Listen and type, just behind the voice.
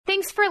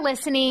Thanks for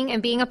listening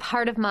and being a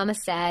part of Mama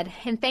Said.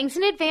 And thanks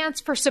in advance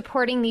for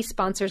supporting these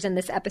sponsors in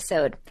this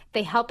episode.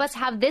 They help us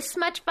have this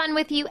much fun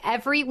with you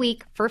every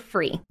week for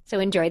free. So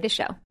enjoy the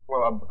show.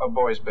 Well, a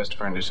boy's best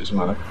friend is his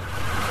mother.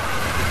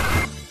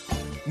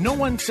 No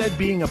one said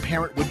being a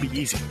parent would be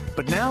easy,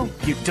 but now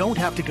you don't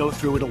have to go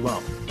through it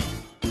alone.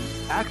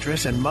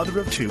 Actress and mother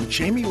of two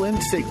Jamie Lynn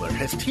Sigler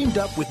has teamed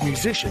up with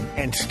musician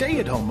and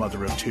stay-at-home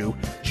mother of two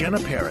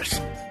Jenna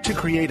Paris to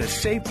create a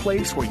safe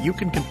place where you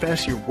can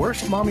confess your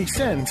worst mommy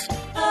sins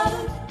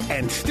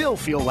and still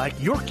feel like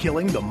you're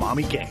killing the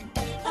mommy game.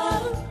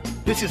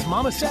 This is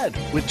Mama Said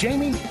with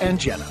Jamie and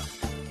Jenna.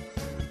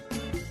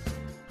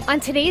 On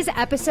today's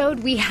episode,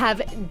 we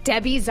have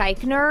Debbie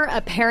Zeichner,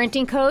 a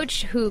parenting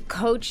coach who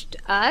coached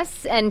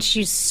us, and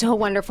she's so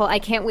wonderful. I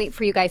can't wait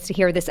for you guys to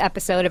hear this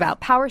episode about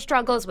power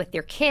struggles with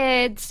your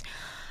kids.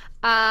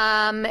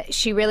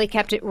 She really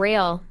kept it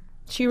real.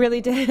 She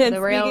really did.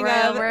 The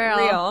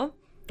real.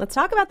 Let's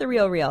talk about the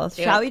real.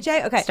 Shall we,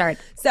 Jay? Okay. Start.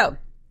 So,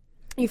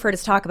 you've heard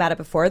us talk about it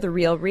before. The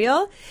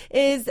Real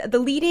is the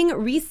leading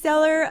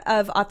reseller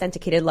of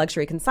authenticated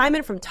luxury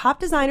consignment from top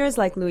designers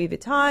like Louis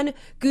Vuitton,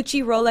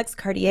 Gucci, Rolex,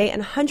 Cartier,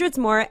 and hundreds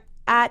more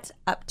at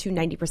up to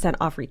 90%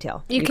 off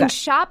retail. You can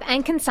shop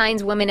and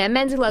consigns women and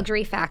men's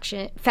luxury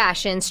fashion,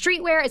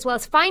 streetwear, as well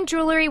as fine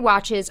jewelry,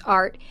 watches,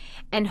 art,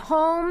 and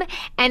home.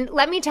 And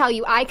let me tell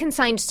you, I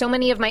consigned so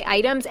many of my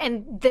items,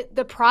 and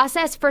the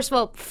process, first of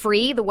all,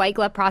 free, the white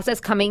glove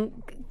process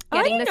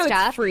getting the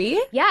stuff. It's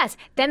free? Yes.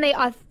 Then they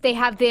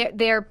have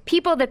their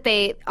people that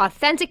they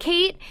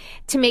authenticate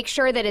to make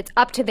sure that it's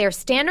up to their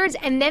standards,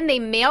 and then they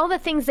mail the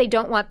things they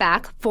don't want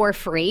back for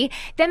free.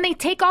 Then they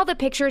take all the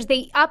pictures,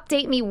 they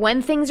update me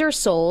when things are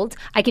sold.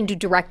 I can do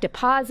direct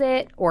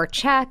deposit or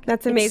check.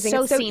 That's amazing.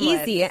 It's so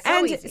easy.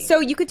 So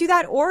you could do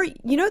that, or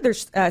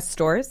there's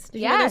stores.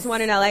 Did you know there's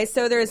one in LA?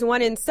 So there's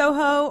one in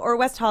Soho or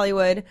West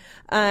Hollywood.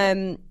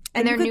 And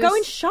you could go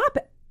and shop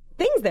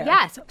things there.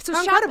 Yes. So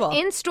shop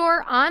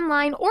in-store,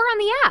 online, or on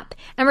the app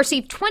and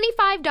receive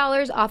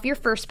 $25 off your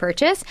first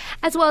purchase,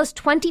 as well as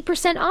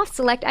 20% off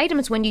select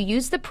items when you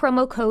use the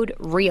promo code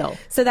REAL.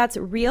 So that's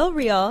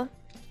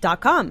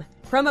realreal.com.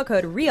 Promo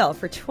code REAL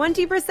for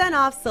 20%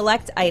 off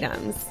select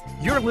items.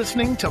 You're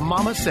listening to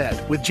Mama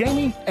Said with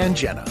Jamie and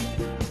Jenna.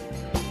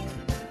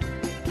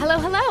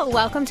 Hello.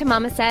 Welcome to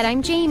Mama Said.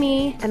 I'm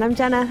Jamie. And I'm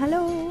Jenna.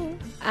 Hello.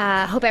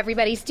 Hope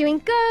everybody's doing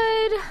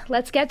good.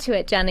 Let's get to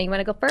it. Jenna, you want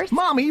to go first?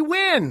 Mommy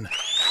win!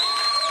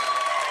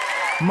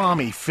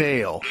 Mommy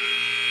fail.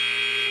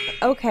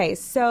 Okay,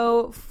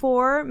 so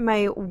for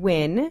my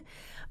win,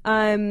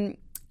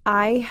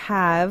 I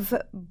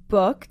have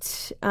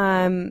booked...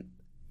 did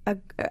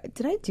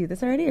I do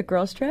this already? A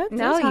girls' trip?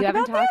 No, you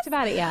haven't talked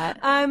about it yet.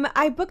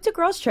 I booked a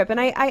girls' trip, and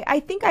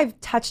I think I've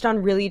touched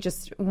on really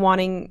just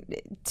wanting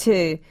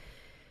to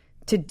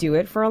do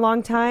it for a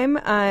long time.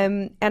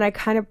 And I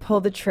kind of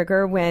pulled the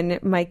trigger when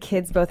my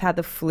kids both had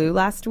the flu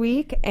last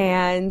week,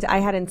 and I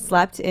hadn't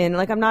slept in,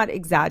 I'm not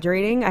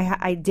exaggerating.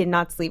 I did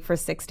not sleep for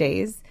 6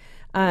 days.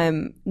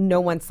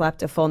 No one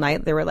slept a full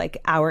night. There were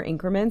hour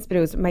increments, but it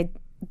was my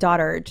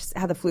daughter just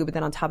had the flu, but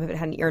then on top of it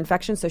had an ear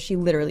infection. So she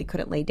literally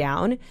couldn't lay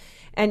down.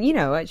 And,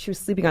 she was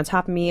sleeping on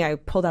top of me. I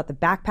pulled out the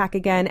backpack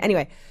again.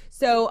 Anyway,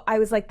 so I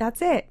was like,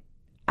 that's it.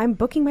 I'm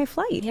booking my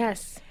flight.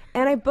 Yes.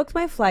 And I booked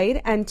my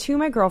flight, and two of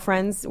my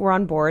girlfriends were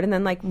on board, and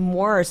then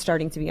more are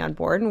starting to be on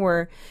board, and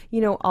we're,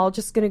 all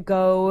just going to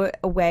go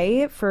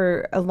away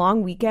for a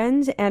long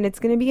weekend, and it's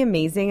going to be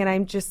amazing. And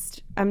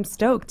I'm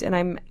stoked, and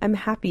I'm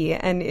happy.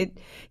 And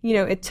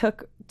it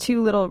took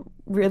two little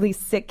really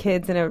sick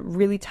kids and a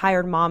really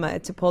tired mama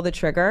to pull the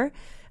trigger.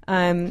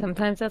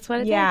 Sometimes that's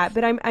what it is. Yeah,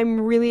 but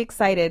I'm really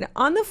excited.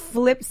 On the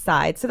flip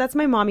side, so that's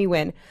my mommy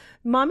win.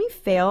 Mommy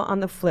fail on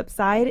the flip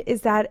side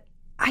is that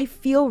I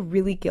feel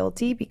really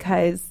guilty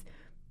because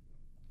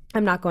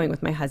I'm not going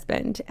with my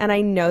husband, and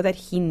I know that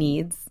he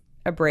needs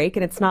a break.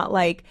 And it's not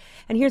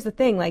and here's the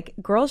thing,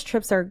 girls'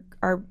 trips are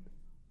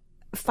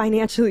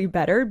financially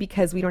better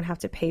because we don't have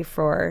to pay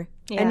for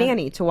a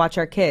nanny to watch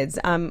our kids.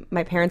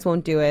 My parents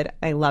won't do it.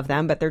 I love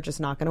them, but they're just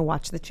not going to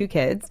watch the two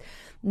kids.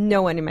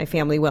 No one in my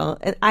family will.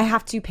 And I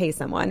have to pay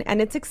someone,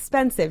 and it's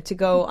expensive to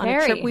go on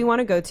a trip we want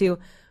to go to,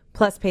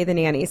 plus pay the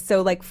nanny.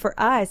 So for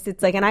us,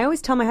 it's and I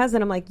always tell my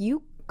husband, I'm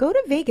you go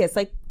to Vegas,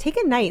 take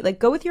a night,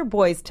 go with your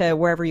boys to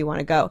wherever you want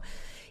to go.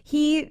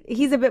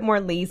 He's a bit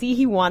more lazy.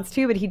 He wants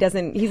to, but he's not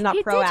proactive.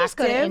 He did just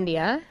go to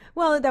India.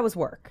 Well, that was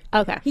work.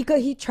 Okay.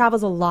 He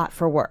travels a lot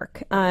for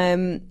work.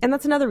 And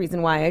that's another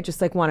reason why I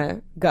just want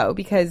to go,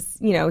 because,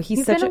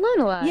 he's been alone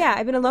a lot. Yeah,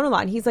 I've been alone a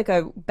lot. And he's a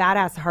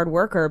badass hard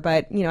worker,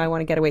 but, I want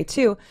to get away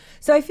too.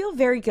 So I feel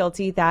very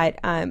guilty that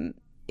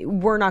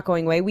we're not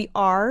going away. We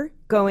are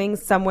going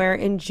somewhere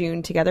in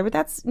June together, but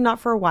that's not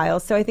for a while.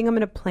 So I think I'm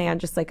going to plan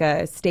just a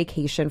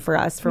staycation for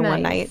us for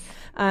one night.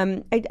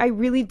 I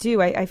really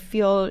do. I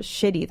feel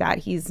shitty that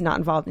he's not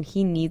involved, and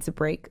he needs a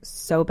break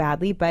so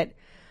badly. But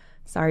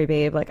sorry,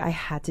 babe, I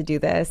had to do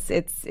this.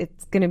 It's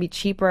going to be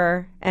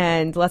cheaper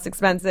and less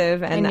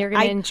expensive, and you're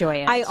going to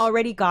enjoy it. I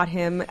already got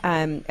him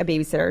a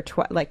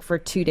babysitter for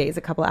 2 days,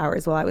 a couple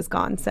hours while I was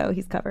gone, so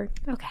he's covered.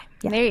 Okay,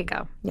 yeah. There you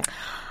go. Yeah.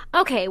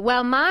 Okay,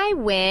 well, my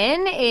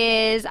win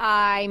is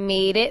I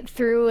made it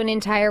through an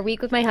entire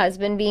week with my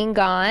husband being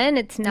gone.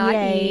 It's not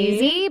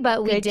easy,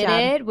 but we did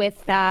it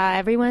with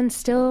everyone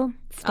still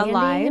standing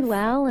alive and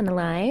well and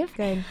alive.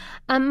 Good.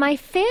 My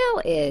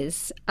fail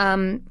is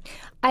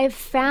I've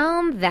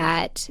found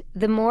that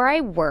the more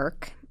I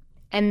work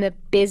and the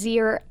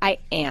busier I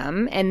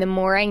am and the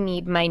more I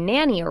need my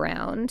nanny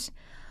around,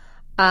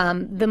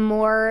 the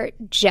more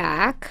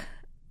Jack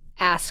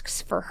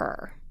asks for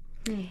her.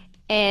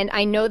 And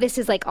I know this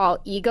is like all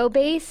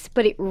ego-based,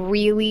 but it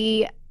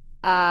really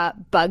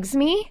bugs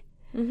me.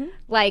 Mm-hmm.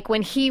 Like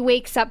when he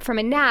wakes up from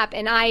a nap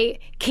and I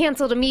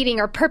canceled a meeting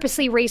or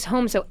purposely race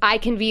home so I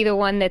can be the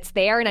one that's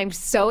there, and I'm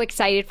so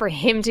excited for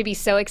him to be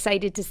so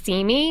excited to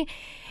see me.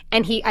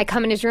 And I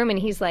come in his room and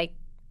he's like,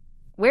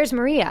 "Where's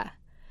Maria?"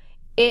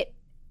 It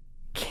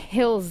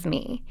kills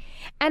me.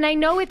 And I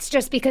know it's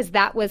just because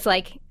that was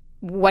like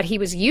what he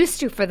was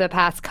used to for the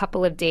past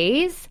couple of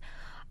days.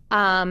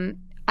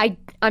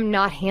 I'm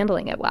not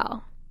handling it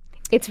well.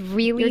 It's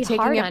really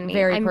hard on me.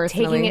 Very I'm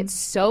personally. taking it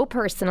so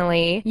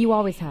personally. You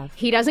always have.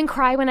 He doesn't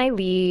cry when I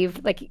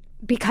leave, like,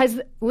 because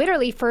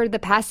literally for the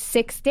past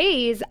 6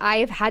 days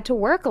I've had to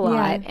work a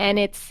lot,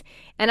 and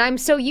I'm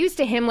so used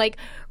to him like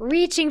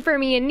reaching for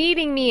me and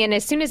needing me, and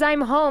as soon as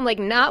I'm home, like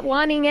not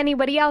wanting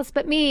anybody else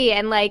but me,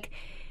 and like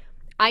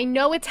I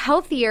know it's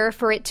healthier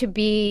for it to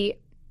be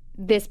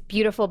this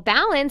beautiful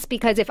balance,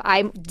 because if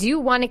I do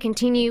want to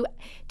continue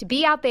to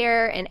be out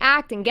there and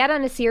act and get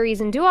on a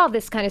series and do all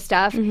this kind of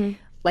stuff,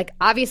 like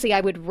obviously I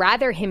would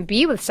rather him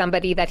be with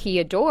somebody that he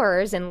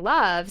adores and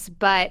loves,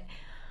 but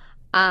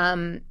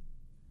I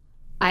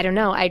don't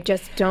know, I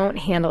just don't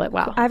handle it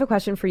well. I have a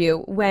question for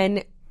you.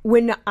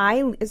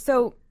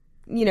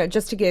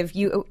 Just to give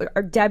you,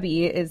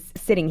 Debbie is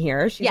sitting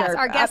here. She's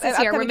our guest is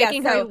here. We're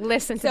making her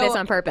listen to this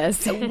on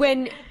purpose.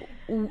 When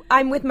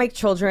I'm with my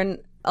children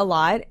a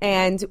lot,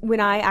 and when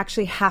I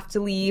actually have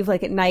to leave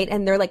like at night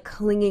and they're like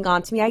clinging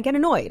on to me, I get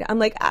annoyed. I'm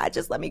like,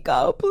 just let me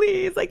go,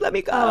 please, like let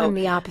me go. I'm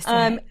the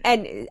opposite.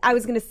 And I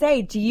was gonna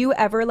say, do you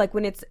ever, like,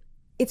 when it's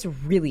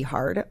really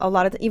hard a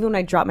lot of even when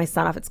I drop my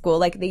son off at school,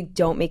 like they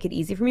don't make it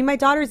easy for me. My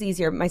daughter's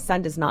easier. My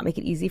son does not make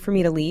it easy for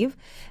me to leave.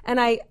 And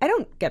I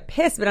don't get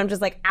pissed, but I'm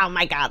just like, oh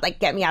my God, like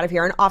get me out of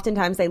here. And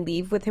oftentimes I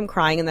leave with him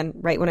crying, and then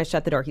right when I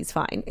shut the door, he's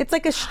fine. It's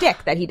like a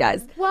shtick that he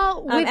does.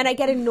 Well, and I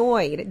get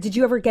annoyed. Did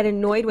you ever get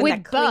annoyed when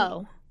with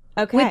Bo?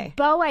 Okay. With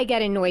Bo, I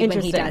get annoyed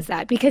when he does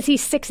that because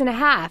he's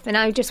 6.5, and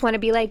I just want to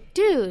be like,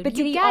 dude, but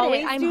did he get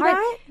always it. I'm do hard.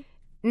 that?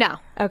 No.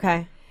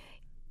 Okay.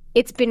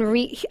 It's been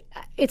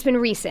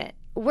recent.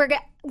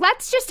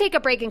 Let's just take a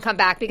break and come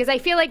back, because I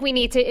feel like we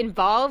need to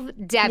involve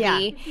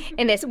Debbie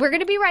in this. We're going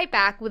to be right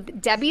back with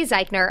Debbie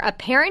Zeichner, a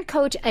parent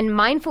coach and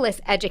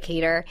mindfulness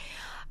educator.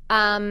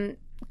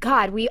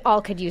 God, we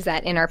all could use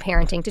that in our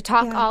parenting, to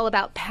talk all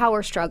about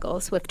power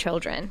struggles with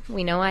children.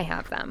 We know I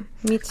have them.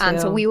 Me too.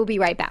 So we will be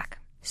right back.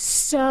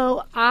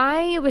 So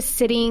I was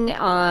sitting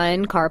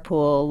on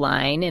carpool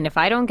line, and if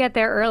I don't get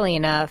there early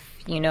enough,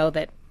 you know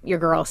that your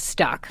girl's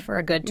stuck for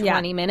a good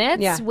 20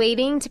 minutes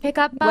waiting to pick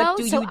up Bo. What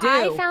do you do?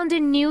 I found a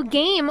new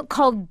game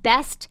called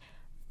Best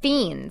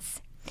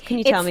Fiends. Can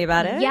you tell me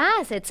about it?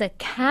 Yes, it's a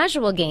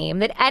casual game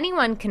that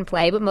anyone can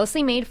play, but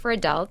mostly made for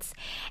adults.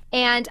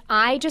 And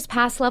I just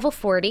passed level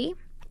 40.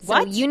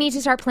 So you need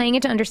to start playing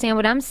it to understand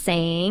what I'm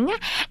saying.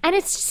 And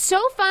it's so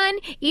fun,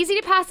 easy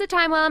to pass the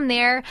time while I'm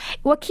there.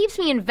 What keeps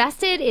me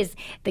invested is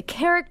the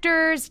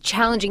characters,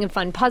 challenging and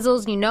fun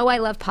puzzles. You know I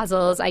love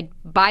puzzles. I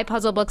buy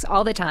puzzle books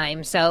all the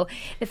time. So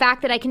the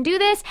fact that I can do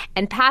this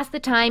and pass the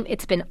time,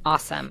 it's been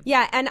awesome.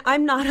 Yeah, and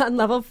I'm not on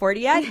level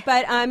 40 yet,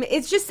 but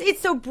it's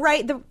so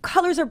bright. The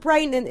colors are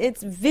bright, and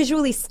it's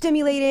visually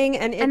stimulating.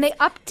 And they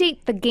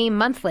update the game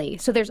monthly.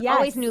 So there's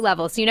always new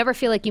levels. So you never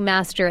feel like you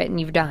master it and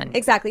you've done.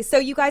 Exactly. So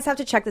you guys have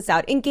to check this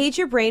out. Engage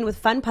your brain with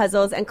fun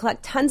puzzles and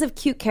collect tons of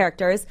cute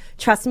characters.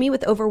 Trust me,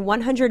 with over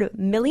 100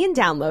 million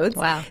downloads,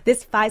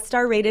 this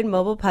 5-star rated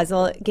mobile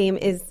puzzle game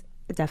is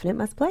a definite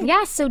must play.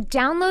 Yeah, so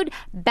download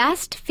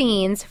Best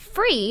Fiends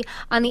free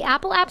on the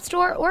Apple App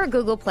Store or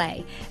Google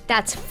Play.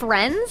 That's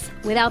friends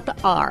without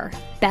the R.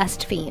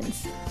 Best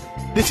Fiends.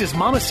 This is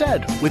Mama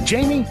Said with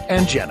Jamie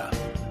and Jenna.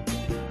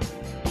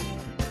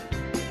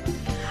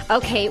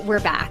 Okay, we're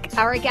back.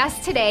 Our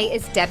guest today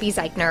is Debbie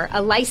Zeichner,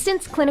 a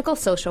licensed clinical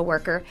social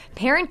worker,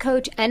 parent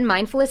coach, and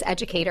mindfulness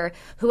educator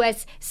who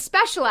has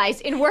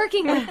specialized in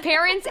working with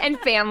parents and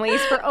families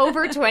for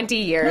over 20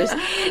 years.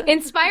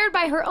 Inspired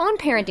by her own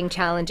parenting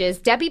challenges,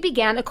 Debbie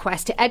began a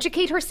quest to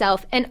educate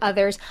herself and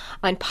others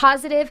on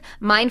positive,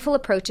 mindful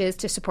approaches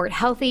to support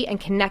healthy and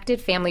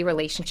connected family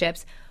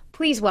relationships.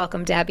 Please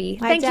welcome Debbie.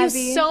 Thank Debbie.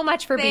 you so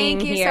much for being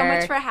here. Thank you so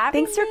much for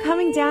having me. Thanks for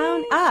coming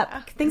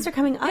Thanks for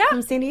coming up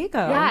from San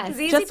Diego. Yes.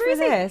 Easy Just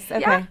breezy. for this. Okay.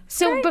 Yeah.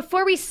 So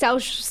before we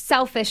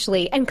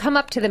selfishly, and come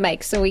up to the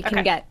mic so we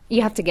can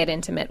you have to get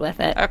intimate with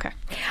it. Okay.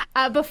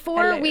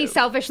 Before we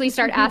selfishly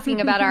start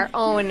asking about our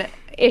own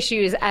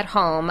issues at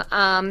home,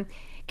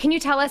 can you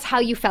tell us how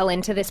you fell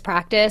into this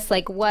practice?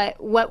 Like what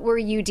were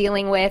you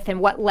dealing with, and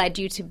what led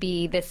you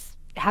to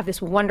have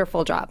this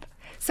wonderful job?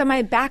 So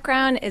my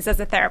background is as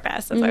a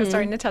therapist, as I was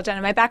starting to tell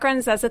Jenna. My background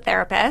is as a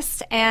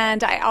therapist,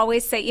 and I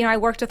always say, I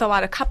worked with a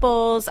lot of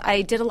couples.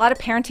 I did a lot of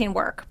parenting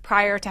work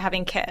prior to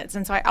having kids,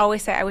 and so I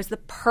always say I was the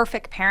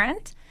perfect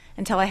parent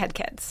until I had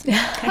kids.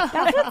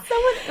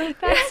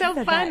 That's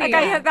so funny. Like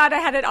I thought I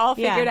had it all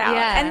figured out.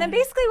 Yeah. And then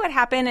basically what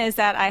happened is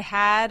that I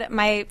had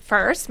my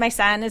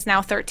son is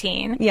now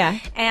 13. Yeah.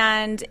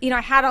 And,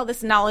 I had all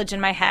this knowledge in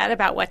my head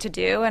about what to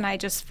do. And I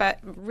just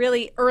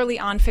really early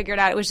on figured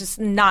out it was just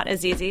not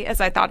as easy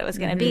as I thought it was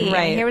going to be.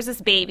 Right. And here was this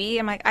baby.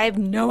 I'm like, I have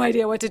no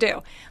idea what to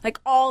do. Like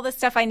all the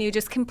stuff I knew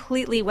just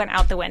completely went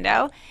out the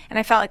window. And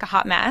I felt like a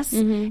hot mess.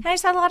 And I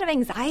just had a lot of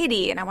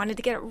anxiety and I wanted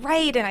to get it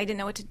right. And I didn't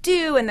know what to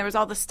do. And there was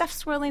all this stuff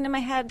swirling in my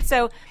head.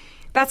 So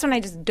that's when I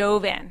just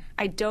dove in.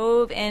 I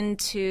dove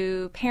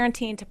into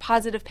parenting, to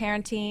positive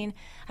parenting.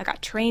 I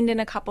got trained in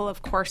a couple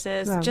of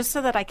courses just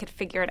so that I could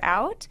figure it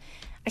out.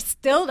 I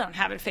still don't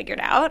have it figured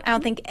out. I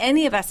don't think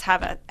any of us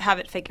have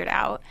it figured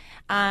out.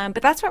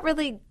 But that's what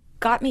really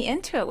got me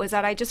into it, was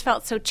that I just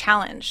felt so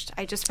challenged.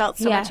 I just felt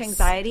so much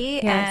anxiety,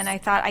 and I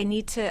thought I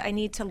need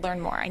to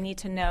learn more. I need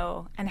to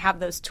know and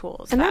have those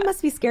tools. And that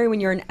must be scary when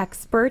you're an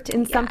expert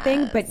in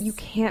something, but you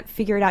can't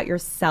figure it out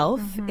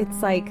yourself.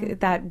 It's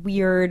like that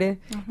weird.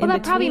 Well,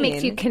 that probably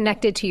makes you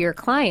connected to your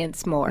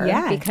clients more.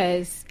 Yeah.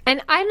 Because,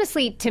 and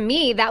honestly, to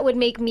me, that would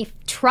make me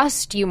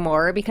trust you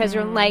more, because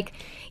you're like,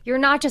 you're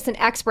not just an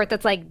expert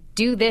that's like,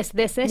 do this.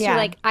 Yeah. You're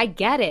like, I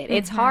get it.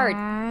 It's hard.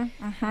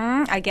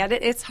 I get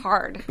it. It's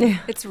hard.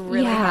 It's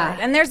really hard.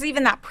 And there's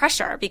even that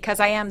pressure because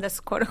I am this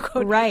quote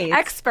unquote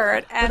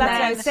expert. And that's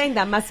what I was saying.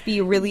 That must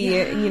be really,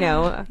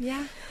 hard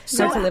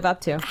to live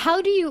up to.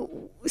 How do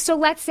you, so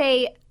let's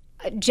say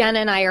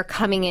Jenna and I are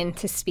coming in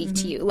to speak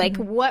to you. Like,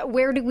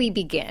 where do we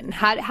begin?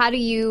 How do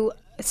you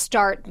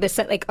start this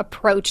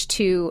approach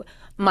to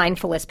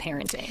mindfulness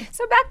parenting?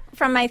 So back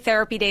from my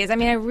therapy days, I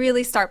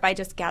really start by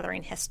just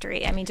gathering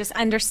history. just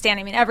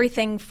understanding,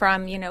 everything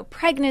from,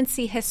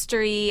 pregnancy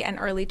history and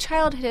early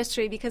childhood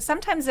history, because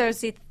sometimes there's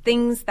the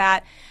things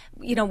that,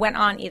 went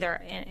on either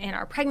in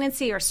our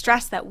pregnancy or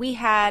stress that we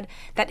had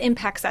that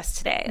impacts us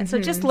today. And so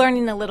just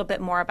learning a little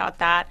bit more about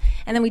that.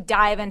 And then we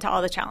dive into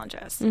all the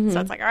challenges. So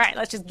it's like, all right,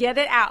 let's just get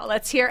it out.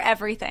 Let's hear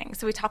everything.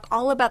 So we talk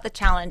all about the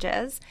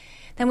challenges.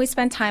 Then we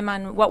spend time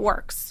on what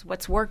works,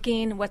 what's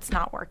working, what's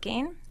not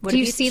working. Do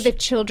you see the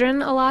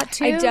children a lot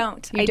too? I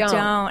don't.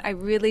 I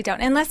really don't.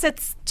 Unless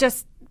it's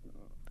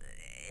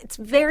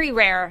very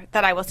rare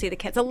that I will see the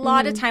kids. A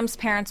lot of times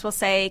parents will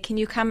say, can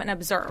you come and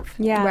observe?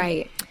 Yeah.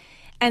 Right.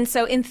 And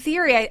so in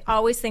theory, I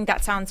always think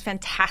that sounds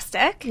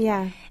fantastic.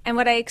 Yeah. And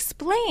what I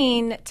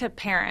explain to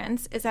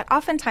parents is that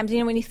oftentimes,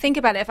 when you think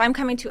about it, if I'm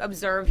coming to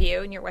observe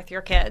you and you're with your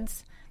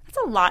kids, that's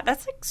a lot.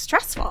 That's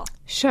stressful.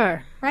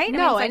 Sure. Right?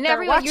 No, and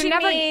you're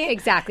never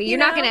exactly. You're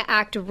not going to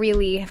act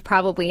really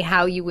probably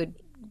how you would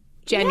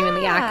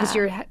genuinely act, because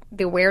you're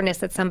the awareness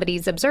that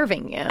somebody's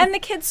observing you. And the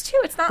kids too.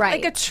 It's not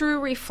like a true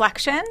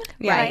reflection,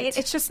 right?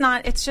 It's just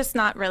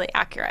not really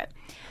accurate.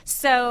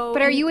 So,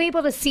 but are you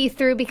able to see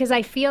through? Because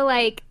I feel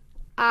like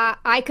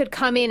I could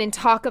come in and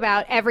talk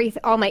about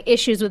all my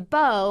issues with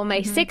Bo,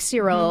 my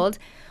 6-year-old,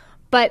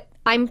 but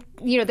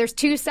there's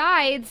two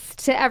sides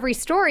to every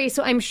story,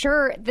 so I'm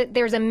sure that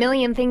there's a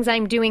million things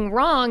I'm doing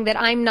wrong that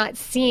I'm not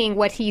seeing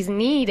what he's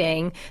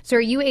needing. So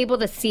are you able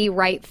to see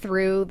right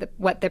through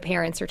what the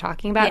parents are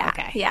talking about? Yeah,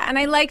 okay. Yeah, and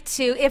I like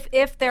to,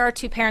 if there are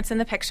two parents in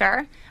the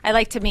picture, I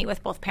like to meet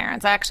with both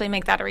parents. I actually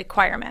make that a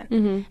requirement.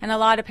 And a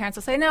lot of parents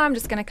will say, no, I'm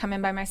just going to come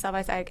in by myself.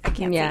 I say, I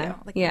can't see you.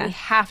 We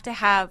have to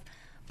have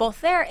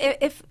both there,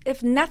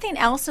 if nothing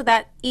else, so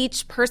that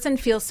each person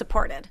feels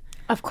supported.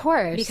 Of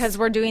course. Because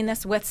we're doing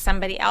this with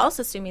somebody else,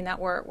 assuming that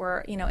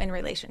we're in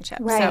relationship.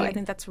 Right. So I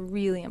think that's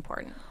really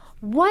important.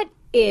 What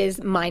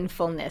is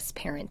mindfulness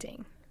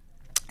parenting?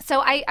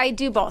 So I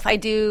do both. I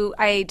do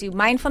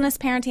mindfulness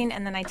parenting,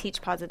 and then I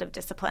teach positive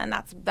discipline.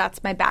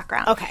 That's my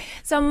background. Okay.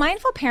 So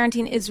mindful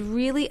parenting is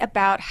really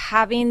about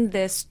having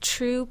this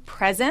true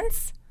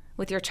presence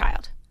with your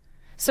child.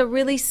 So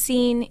really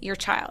seeing your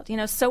child.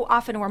 So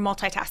often we're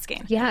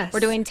multitasking. Yes.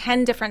 We're doing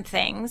 10 different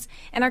things,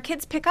 and our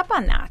kids pick up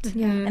on that.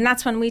 And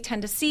that's when we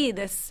tend to see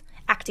this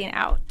acting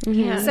out.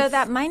 Yes. So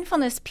that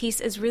mindfulness piece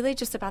is really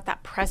just about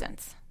that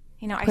presence.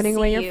 Putting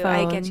away your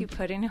phone. I get you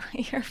putting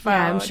away your phone.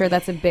 Yeah, I'm sure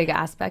that's a big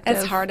aspect.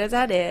 As hard as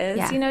that is,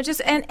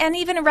 just and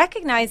even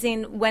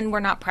recognizing when we're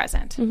not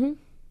present.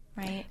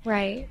 Right.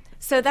 Right.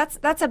 So that's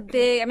a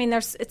big.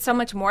 It's so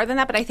much more than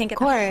that, but I think at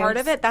the heart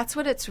of it, that's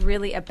what it's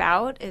really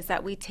about. Is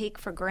that we take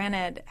for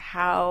granted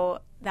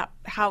how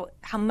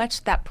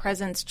much that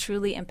presence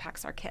truly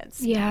impacts our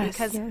kids. Yes.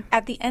 Because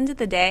at the end of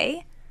the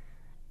day,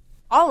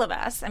 all of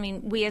us,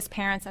 we as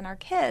parents and our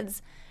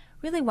kids,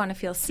 really want to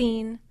feel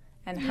seen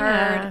and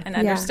heard and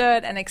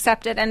understood and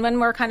accepted. And when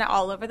we're kind of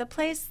all over the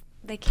place,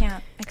 they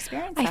can't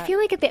experience that. I feel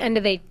like at the end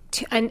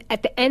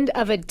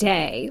of a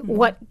day,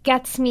 what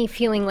gets me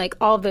feeling like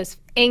all those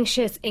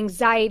anxious,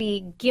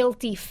 anxiety,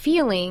 guilty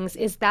feelings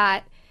is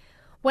that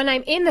when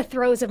I'm in the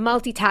throes of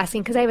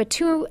multitasking, because I have a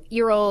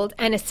 2-year-old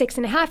and a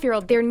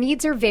 6.5-year-old, their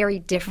needs are very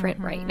different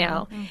right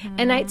now.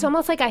 And it's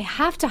almost like I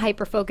have to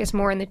hyper-focus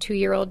more on the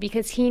 2-year-old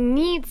because he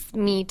needs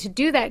me to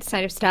do that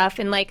side of stuff.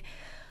 And like,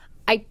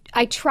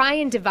 I try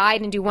and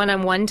divide and do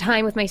one-on-one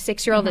time with my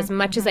 6-year-old as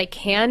much as I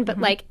can. But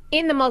like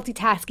in the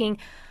multitasking,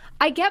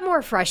 I get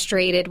more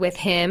frustrated with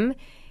him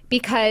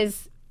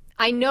because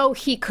I know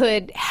he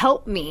could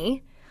help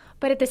me.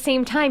 But at the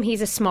same time,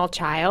 he's a small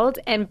child.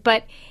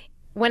 But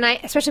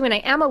especially when I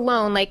am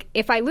alone, like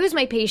if I lose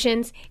my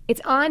patience, it's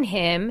on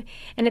him.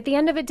 And at the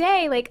end of the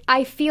day, like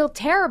I feel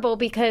terrible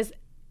because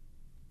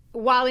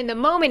while in the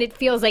moment it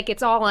feels like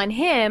it's all on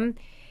him,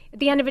 at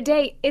the end of the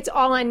day, it's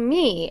all on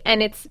me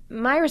and it's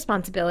my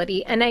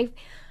responsibility. And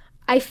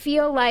I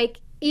feel like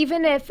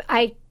even if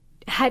I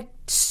had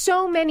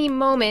so many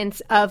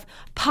moments of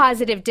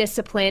positive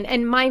discipline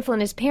and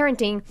mindfulness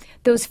parenting,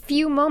 those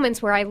few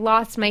moments where I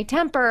lost my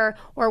temper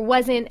or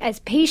wasn't as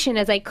patient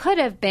as I could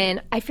have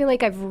been, I feel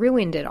like I've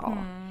ruined it all.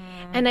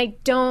 And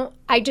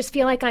I just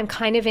feel like I'm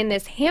kind of in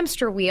this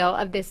hamster wheel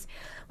of this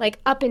like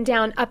up and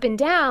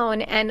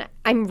down, and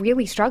I'm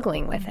really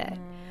struggling with it.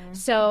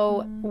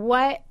 So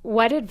what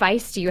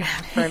advice do you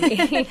have for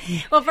me?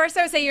 Well, first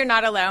I would say you're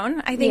not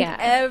alone. I think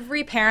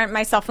every parent,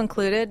 myself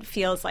included,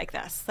 feels like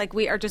this. Like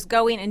we are just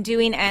going and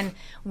doing, and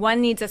one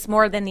needs us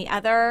more than the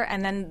other.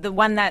 And then the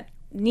one that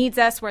needs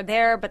us, we're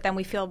there, but then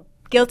we feel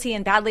guilty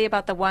and badly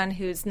about the one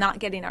who's not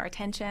getting our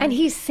attention. And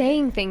he's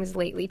saying things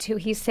lately, too.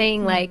 He's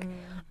saying, like,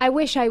 I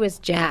wish I was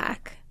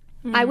Jack.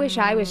 I wish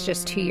I was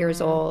just 2 years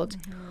old.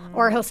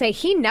 Or he'll say,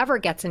 he never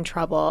gets in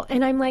trouble.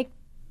 And I'm like,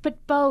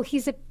 but Bo,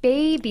 he's a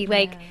baby.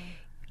 Like,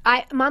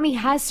 Mommy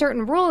has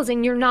certain rules,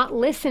 and you're not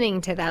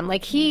listening to them.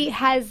 Like he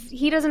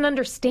doesn't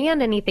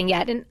understand anything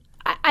yet, and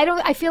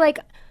I feel like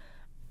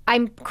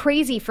I'm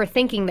crazy for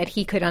thinking that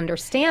he could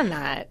understand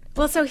that.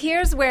 Well, so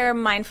here's where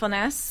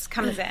mindfulness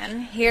comes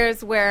in.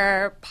 Here's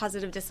where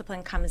positive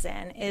discipline comes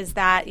in. Is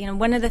that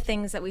one of the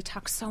things that we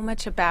talk so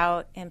much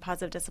about in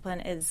positive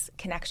discipline is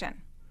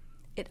connection.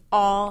 It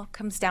all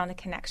comes down to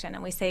connection,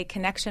 and we say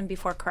connection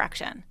before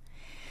correction.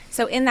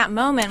 So in that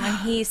moment when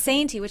he's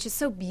saying to you, which is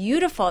so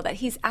beautiful that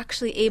he's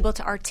actually able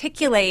to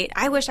articulate,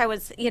 I wish I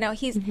was,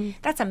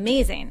 that's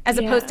amazing, as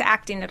opposed to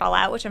acting it all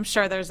out, which I'm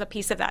sure there's a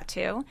piece of that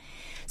too.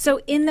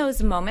 So in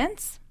those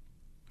moments,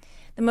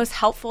 the most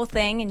helpful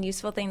thing and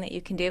useful thing that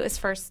you can do is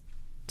first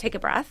take a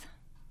breath.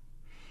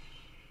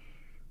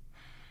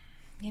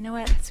 You know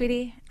what,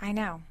 sweetie? I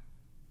know.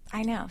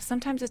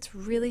 Sometimes it's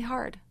really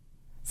hard.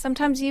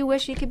 Sometimes you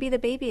wish you could be the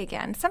baby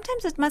again.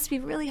 Sometimes it must be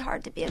really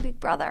hard to be a big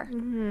brother.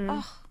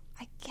 Oh,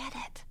 I get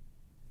it.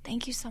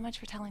 Thank you so much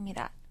for telling me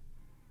that.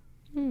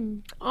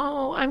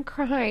 Oh, I'm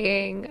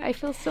crying. I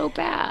feel so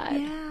bad.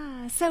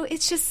 Yeah. So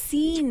it's just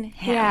seeing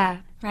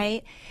him,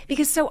 right?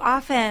 Because so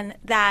often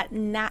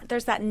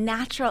there's that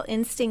natural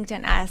instinct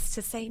in us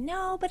to say,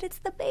 no, but it's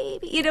the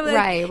baby.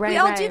 We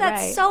all do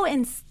that so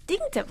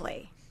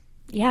instinctively.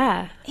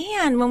 Yeah.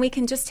 And when we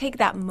can just take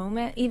that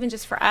moment, even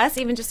just for us,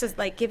 even just as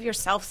like give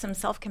yourself some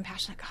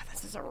self-compassion, like, God,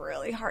 this is a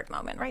really hard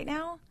moment right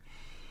now.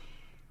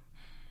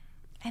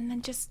 And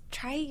then just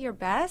try your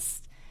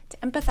best to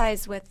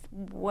empathize with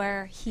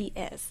where he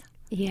is.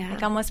 Yeah.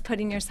 Like almost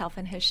putting yourself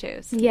in his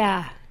shoes.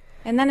 Yeah.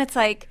 And then it's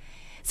like,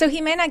 so he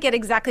may not get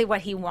exactly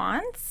what he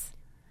wants,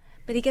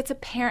 but he gets a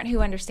parent who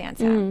understands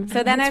him.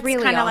 So then it's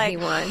really kind of all like, he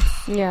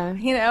wants. Yeah.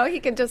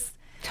 He can just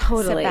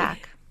sit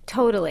back.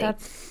 Totally.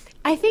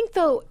 I think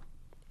though,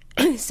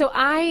 so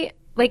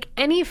like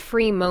any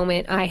free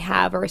moment I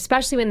have, or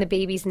especially when the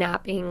baby's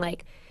napping,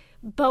 like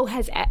Bo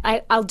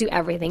I'll do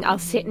everything. I'll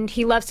sit and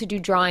he loves to do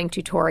drawing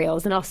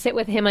tutorials, and I'll sit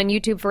with him on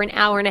YouTube for an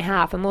hour and a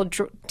half, and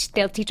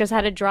they'll teach us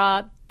how to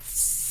draw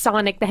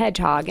Sonic the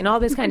Hedgehog and all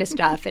this kind of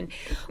stuff. And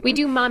we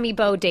do Mommy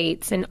Bo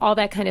dates and all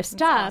that kind of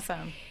stuff. That's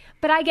awesome.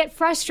 But I get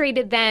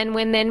frustrated then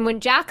when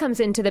Jack comes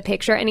into the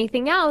picture,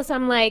 anything else,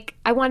 I'm like,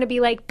 I want to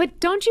be like, but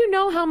don't you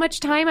know how much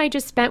time I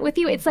just spent with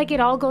you? It's like it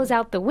all goes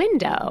out the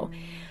window.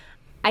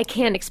 I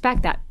can't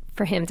expect that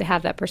for him to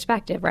have that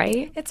perspective,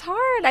 right? It's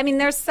hard. I mean,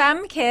 there's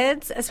some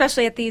kids,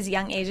 especially at these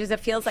young ages,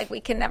 it feels like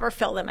we can never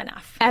fill them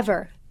enough.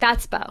 Ever.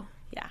 That's Bo.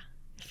 Yeah.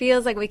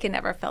 Feels like we can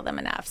never fill them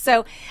enough.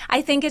 So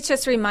I think it's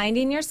just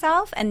reminding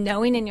yourself and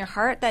knowing in your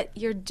heart that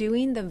you're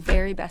doing the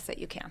very best that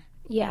you can.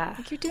 Yeah.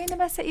 Like you're doing the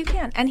best that you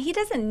can. And he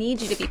doesn't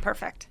need you to be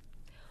perfect.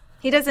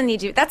 He doesn't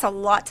need you. That's a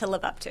lot to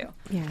live up to.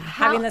 Yeah.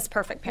 Having this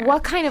perfect parent.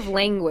 What kind of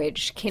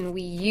language can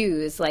we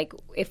use, like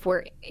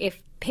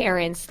if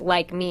parents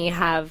like me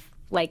have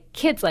like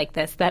kids like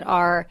this that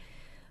are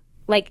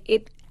like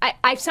it?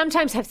 I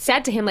sometimes have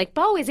said to him, like,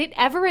 Bo, is it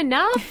ever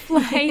enough?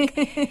 Like,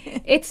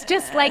 it's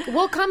just like,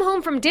 we'll come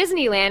home from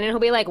Disneyland and he'll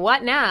be like,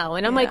 what now?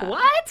 And I'm like,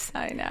 what?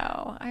 I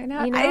know. You know?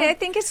 I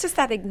think it's just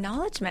that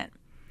acknowledgement.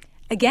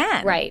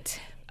 Again.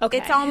 Right. Okay.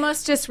 It's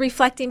almost just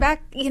reflecting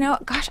back,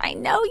 gosh, I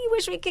know you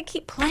wish we could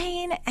keep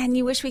playing and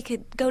you wish we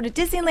could go to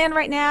Disneyland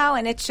right now.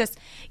 And it's just,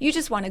 you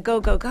just want to go.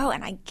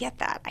 And I get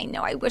that. I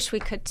know. I wish we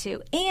could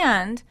too.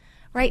 And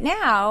right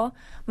now,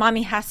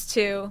 Mommy has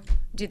to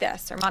do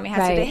this, or Mommy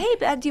has to do,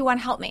 hey, do you want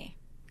to help me?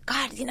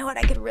 God, you know what?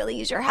 I could really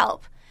use your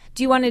help.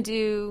 Do you want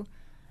to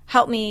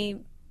help me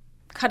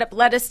cut up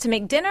lettuce to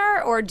make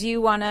dinner, or do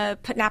you want to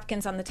put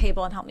napkins on the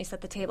table and help me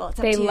set the table? It's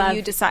up to you.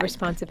 You decide.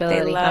 Responsibility.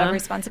 They love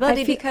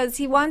responsibility because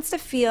he wants to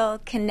feel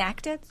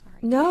connected.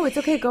 No, it's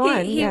okay. Go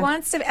on. He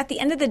wants to, at the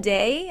end of the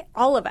day,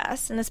 all of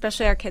us, and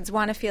especially our kids,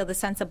 want to feel the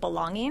sense of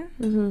belonging,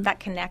 that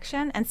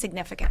connection, and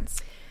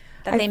significance,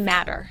 that they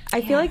matter.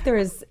 I feel like there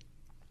is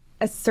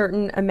a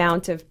certain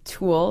amount of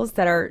tools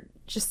that are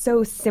just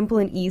so simple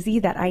and easy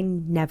that I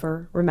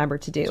never remember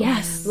to do.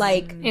 Yes.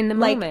 Like in the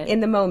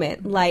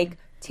moment. Like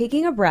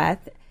taking a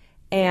breath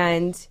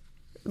and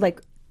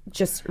like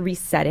just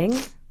resetting.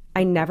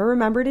 I never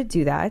remember to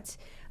do that.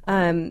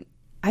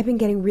 I've been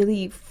getting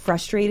really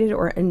frustrated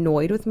or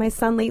annoyed with my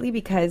son lately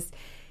because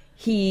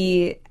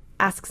he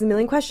asks a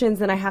million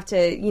questions and I have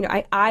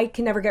to, I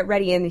can never get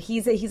ready. And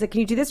he's like, can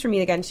you do this for me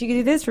again? Can you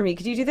do this for me?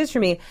 Could you do this for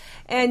me?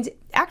 And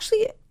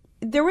actually,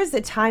 there was a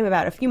time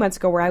about a few months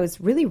ago where I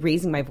was really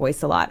raising my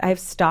voice a lot. I've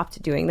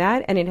stopped doing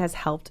that, and it has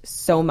helped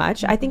so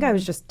much. I think I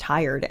was just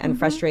tired and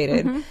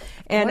frustrated.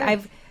 And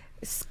I've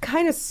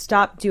kind of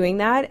stopped doing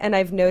that, and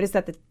I've noticed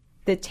that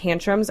the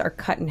tantrums are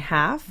cut in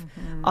half,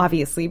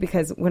 obviously,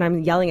 because when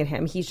I'm yelling at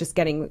him, he's just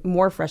getting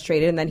more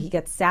frustrated, and then he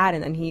gets sad,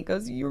 and then he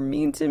goes, "You're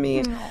mean to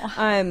me." But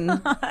I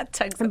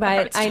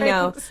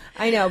know,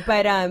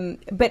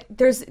 but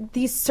there's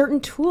these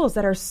certain tools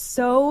that are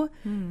so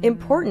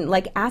important,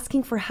 like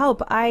asking for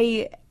help.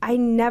 I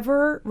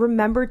never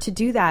remember to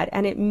do that,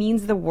 and it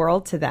means the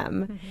world to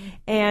them.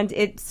 And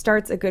it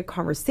starts a good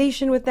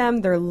conversation with them.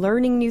 They're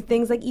learning new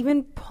things, like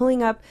even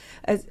pulling up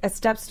a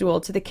step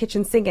stool to the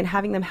kitchen sink and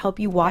having them help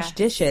you wash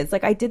dishes.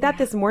 Like I did that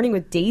this morning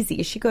with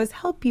Daisy. She goes,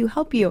 help you.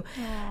 Aww.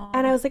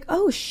 And I was like,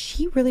 oh,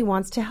 she really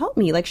wants to help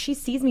me. Like she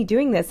sees me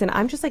doing this, and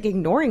I'm just like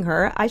ignoring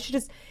her. I should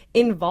just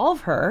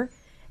involve her.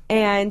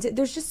 And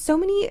there's just so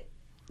many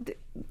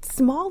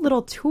small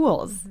little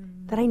tools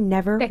that I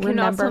never that can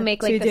remember also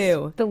make to like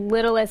do. The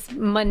littlest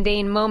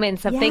mundane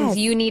moments of things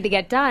you need to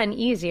get done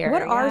easier.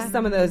 What are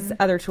some of those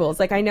other tools?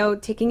 Like I know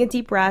taking a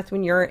deep breath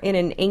when you're in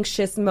an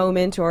anxious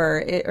moment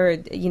or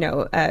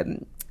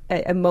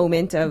a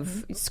moment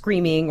of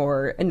screaming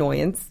or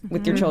annoyance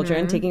with your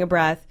children, taking a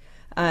breath,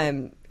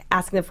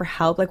 asking them for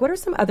help. Like what are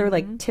some other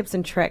like tips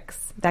and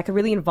tricks that could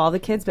really involve the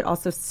kids but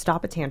also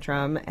stop a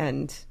tantrum?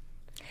 And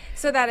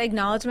so that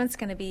acknowledgement's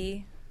going to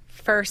be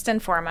first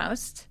and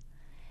foremost.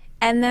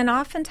 And then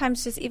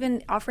oftentimes just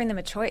even offering them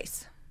a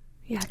choice.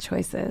 Yeah,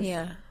 choices.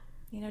 Yeah.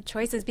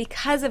 Choices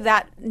because of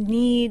that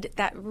need,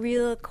 that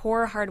real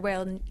core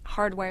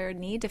hardwired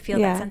need to feel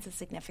that sense of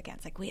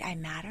significance. Like, wait, I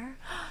matter?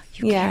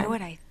 You care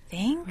what I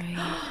think? Right.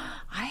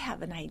 I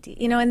have an idea.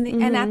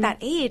 And at that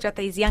age, at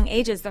these young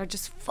ages, they're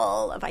just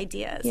full of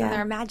ideas. And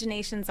their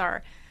imaginations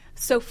are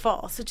so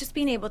full. So just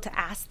being able to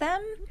ask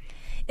them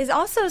is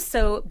also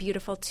so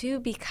beautiful too,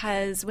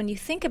 because when you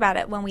think about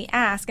it, when we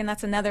ask, and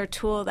that's another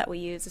tool that we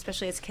use,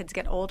 especially as kids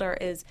get older,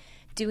 is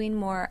doing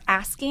more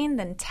asking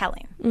than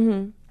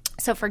telling.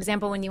 So for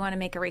example, when you want to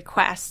make a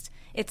request,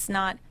 it's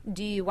not,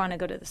 do you want to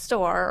go to the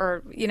store,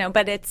 or,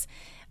 but it's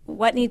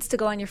what needs to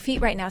go on your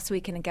feet right now so we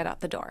can get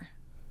out the door,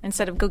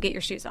 instead of go get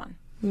your shoes on.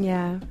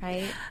 Yeah.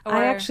 Right?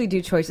 I actually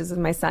do choices with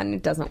my son.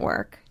 It doesn't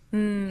work.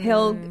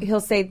 He'll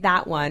say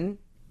that one,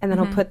 and then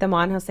he'll put them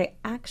on. He'll say,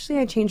 actually,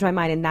 I changed my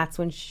mind. And that's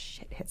when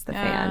shit hits the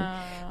fan.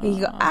 And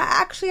you go,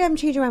 actually, I'm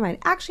changing my mind.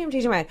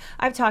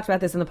 I've talked about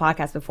this in the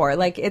podcast before.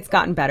 Like, it's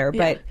gotten better,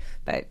 but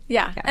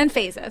yeah. And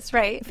phases,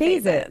 right?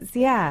 Phases.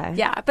 Yeah.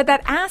 Yeah. But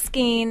that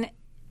asking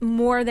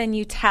more than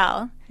you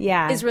tell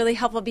is really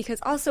helpful, because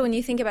also when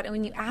you think about it,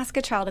 when you ask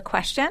a child a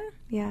question,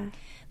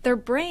 their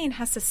brain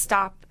has to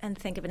stop and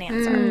think of an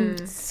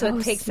answer. So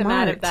it takes them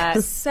out of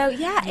that. So,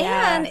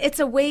 and it's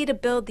a way to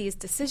build these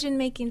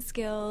decision-making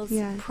skills,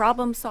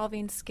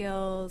 problem-solving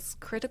skills,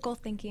 critical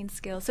thinking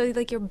skills. So,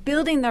 like, you're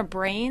building their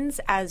brains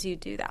as you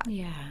do that.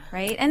 Yeah.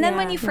 Right? And then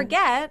when you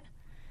forget,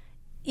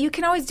 you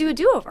can always do a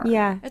do-over.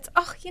 Yeah. It's,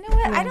 you know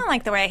what? I don't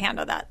like the way I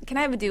handled that. Can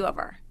I have a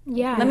do-over?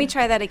 Yeah. Let me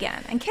try that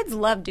again. And kids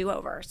love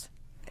do-overs,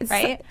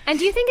 right? And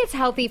do you think it's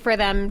healthy for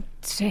them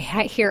to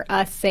hear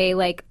us say,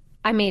 like,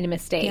 I made a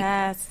mistake?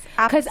 Yes,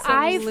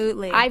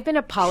 absolutely. Because I've been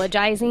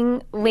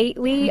apologizing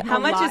lately. How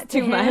much is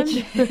too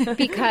much?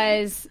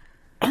 Because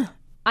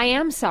I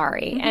am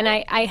sorry, and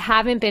I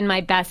haven't been my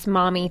best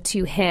mommy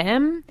to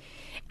him.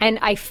 And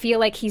I feel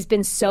like he's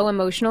been so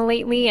emotional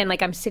lately, and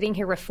like I'm sitting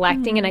here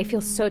reflecting, and I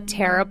feel so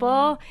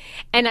terrible.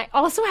 And I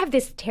also have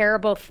this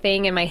terrible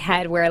thing in my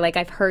head where, like,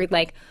 I've heard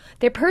like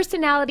their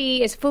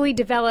personality is fully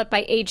developed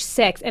by age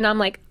 6, and I'm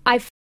like,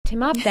 I've f***ed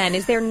him up. Then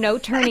is there no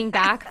turning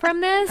back from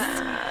this?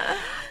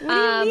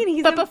 What do you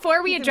mean? But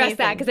before we address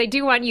that, because I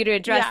do want you to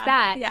address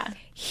that,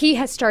 he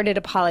has started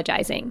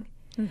apologizing.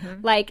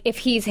 Like, if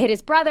he's hit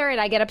his brother and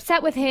I get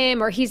upset with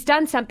him or he's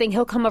done something,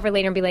 he'll come over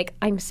later and be like,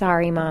 I'm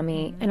sorry,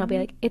 Mommy. And I'll be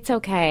like, it's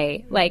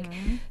okay. Like,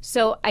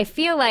 so I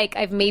feel like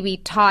I've maybe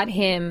taught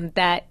him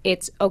that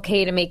it's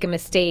okay to make a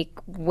mistake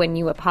when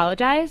you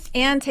apologize.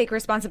 And take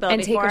responsibility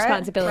And take for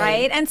responsibility. it,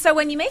 right? And so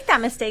when you make that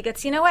mistake,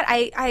 it's, you know what,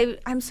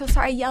 I'm so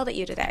sorry I yelled at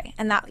you today.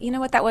 And that, you know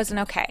what, that wasn't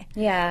okay.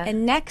 Yeah.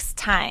 And next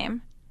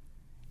time,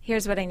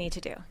 here's what I need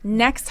to do.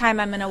 Next time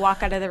I'm going to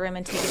walk out of the room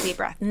and take a deep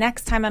breath.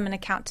 Next time I'm going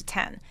to count to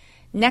 10.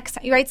 Next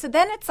time, right? So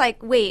then it's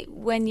like, wait,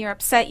 when you're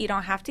upset, you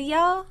don't have to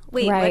yell.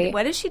 Wait, Right.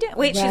 what is she doing?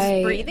 Wait, Right.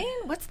 she's breathing?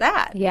 What's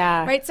that?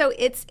 Yeah. Right. So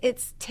it's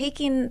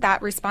taking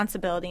that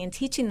responsibility and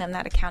teaching them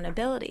that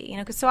accountability. You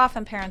know, because so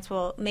often parents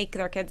will make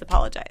their kids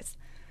apologize.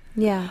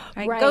 Yeah.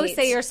 Right? Right. Go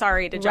say you're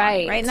sorry to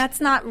Johnny. Right. Right. And that's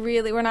not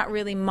really, we're not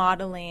really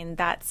modeling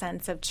that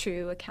sense of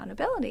true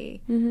accountability.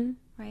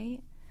 Right.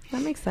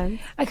 That makes sense.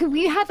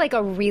 We had like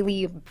a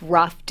really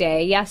rough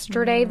day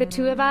yesterday, the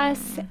two of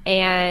us.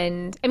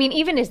 And I mean,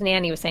 even his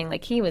nanny was saying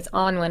like he was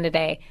on one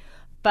today.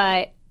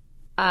 But,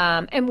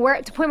 and we're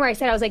at the point where I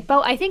said, I was like,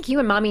 Bo, I think you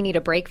and Mommy need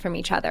a break from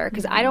each other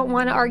because I don't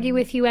want to argue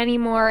with you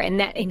anymore.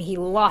 And he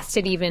lost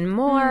it even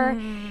more.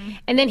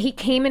 And then he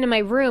came into my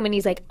room and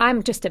he's like,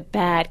 I'm just a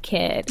bad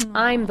kid.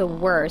 I'm the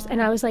worst.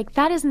 And I was like,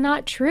 that is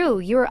not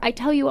true. I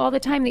tell you all the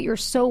time that you're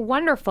so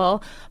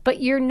wonderful,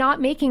 but you're not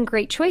making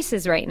great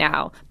choices right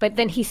now. But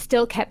then he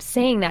still kept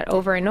saying that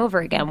over and over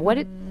again.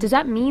 Does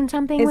that mean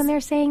something when they're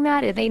saying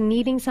that? Are they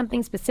needing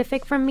something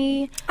specific from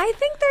me? I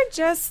think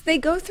they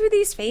go through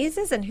these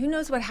phases and who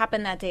knows what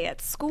happened that day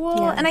at school.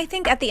 Yeah. And I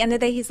think at the end of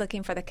the day, he's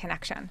looking for the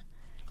connection.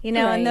 You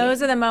know, and Right.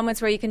 those are the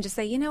moments where you can just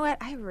say, you know what,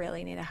 I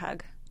really need a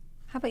hug.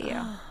 How about you?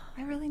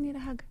 I really need a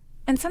hug.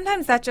 And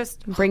sometimes that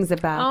just Brings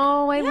it back.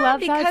 Oh, I love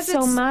that because so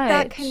it's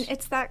much.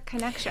 It's that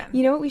connection.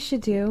 You know what we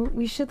should do?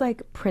 We should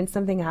like print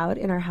something out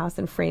in our house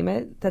and frame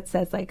it that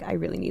says like, I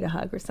really need a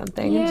hug or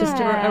something. Just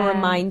a Yeah.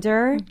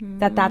 reminder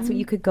that that's what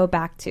you could go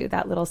back to,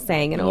 that little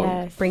saying, and it'll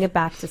Yes. bring it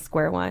back to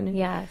square one.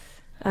 Yes.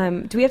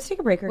 Do we have to take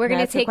a break or We're can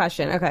I gonna ask a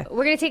question? Okay.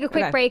 We're going to take a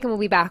quick Okay. break and we'll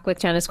be back with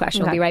Jenna's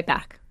question. We'll Okay. be right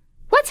back.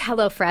 What's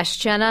HelloFresh,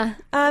 Jenna?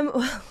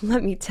 Well,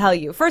 let me tell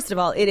you. First of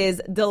all, it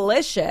is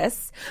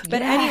delicious.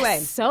 But Yes, anyway.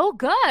 so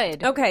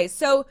good. Okay,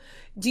 so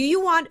do you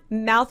want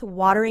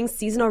mouth-watering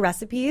seasonal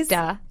recipes?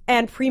 Duh.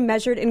 And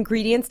pre-measured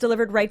ingredients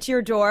delivered right to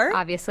your door?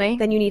 Obviously.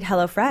 Then you need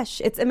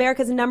HelloFresh. It's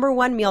America's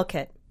 #1 meal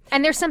kit.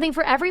 And there's something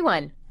for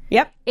everyone.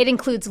 Yep. It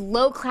includes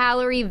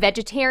low-calorie,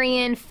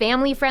 vegetarian,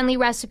 family-friendly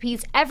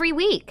recipes every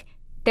week.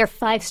 They're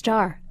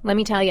 5-star, let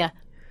me tell you.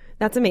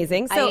 That's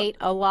amazing. I So, ate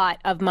a lot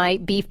of my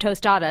beef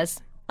tostadas.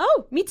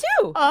 oh, me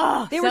too.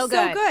 Oh, they were so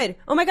so good. good.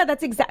 Oh my God,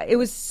 it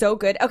was so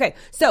good. Okay,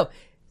 so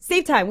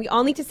save time. We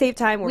all need to save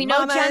time. We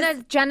know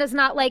Jenna's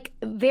not like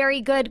a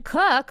very good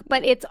cook,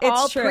 but it's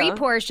all true.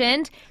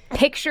 pre-portioned,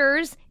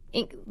 pictures,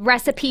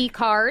 recipe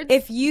cards.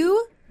 If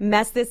you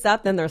mess this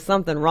up, then there's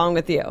something wrong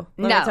with you.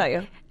 Let me tell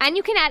you. And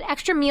you can add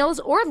extra meals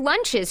or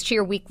lunches to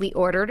your weekly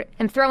order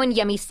and throw in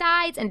yummy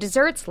sides and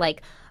desserts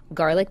like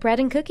garlic bread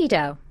and cookie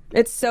dough.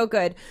 It's so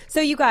good. So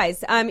you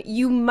guys,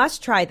 you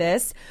must try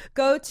this.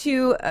 Go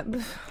to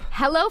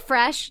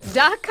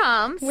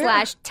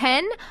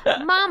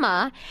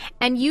HelloFresh.com/10mama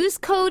and use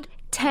code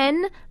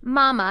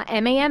 10mama,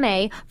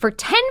 M-A-M-A, for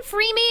 10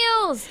 free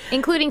meals,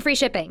 including free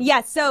shipping.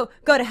 yes. So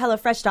go to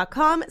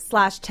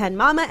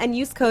hellofresh.com/10mama and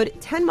use code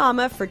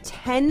 10mama for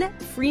 10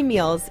 free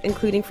meals,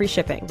 including free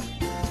shipping.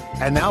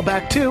 And now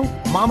back to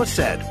Mama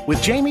Said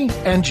with Jamie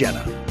and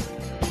Jenna.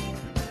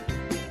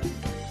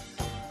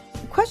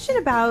 Question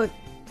about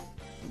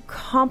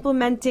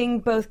complimenting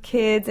both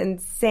kids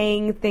and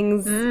saying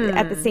things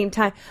at the same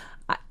time.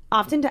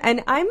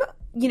 And I'm,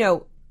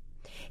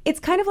 it's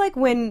kind of like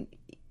when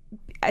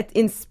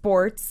in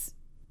sports,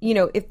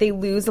 if they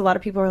lose, a lot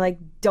of people are like,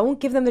 don't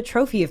give them the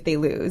trophy if they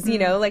lose,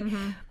 and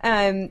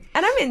I'm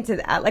into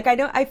that. Like,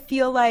 I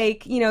feel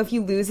like, if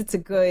you lose, it's a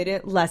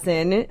good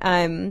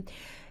lesson.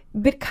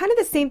 But kind of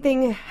the same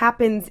thing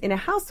happens in a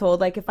household.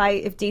 Like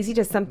if Daisy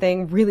does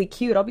something really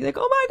cute, I'll be like,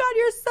 oh my God,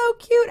 you're so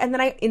cute. And then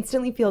I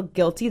instantly feel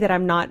guilty that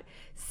I'm not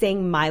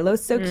saying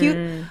Milo's so cute.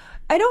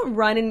 I don't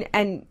run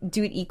and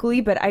do it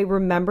equally, but I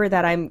remember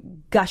that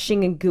I'm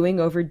gushing and gooing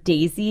over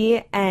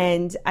Daisy,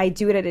 and I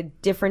do it at a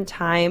different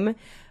time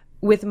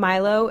with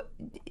Milo.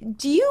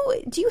 Do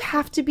you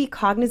have to be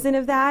cognizant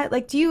of that?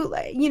 Like,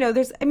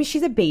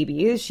 she's a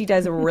baby. She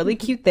does really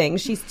cute things.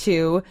 She's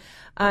 2.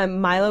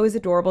 Milo is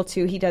adorable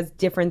too. He does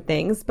different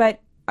things, but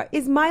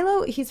is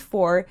Milo, he's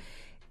 4.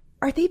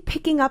 Are they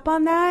picking up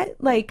on that?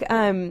 Like,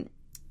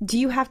 do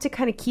you have to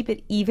kind of keep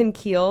it even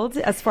keeled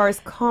as far as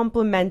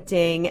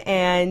complimenting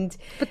and...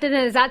 But then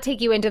does that take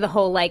you into the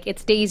whole, like,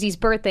 it's Daisy's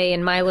birthday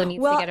and Milo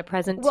needs to get a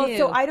present too? Well,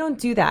 so I don't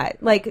do that.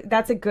 Like,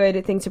 that's a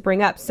good thing to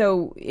bring up.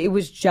 So it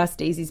was just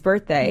Daisy's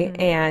birthday,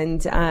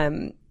 and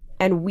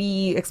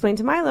we explained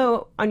to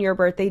Milo, on your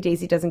birthday,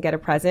 Daisy doesn't get a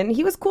present. And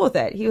he was cool with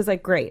it. He was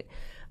like, great.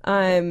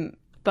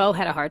 Bo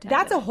had a hard time.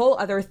 That's a whole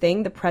other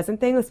thing, the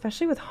present thing,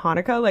 especially with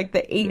Hanukkah, like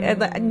the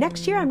 8,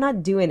 next year I'm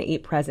not doing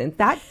 8 presents.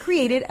 That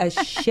created a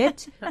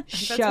shit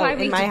show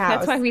in my house.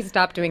 That's why we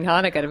stopped doing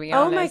Hanukkah, to be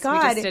Oh honest. my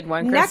God. We just did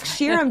one Next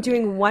Christmas. year I'm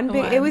doing one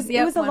big, it was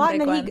a lot.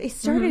 And then he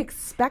started Mm-hmm.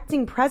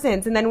 expecting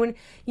presents. And then when,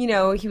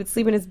 he would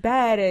sleep in his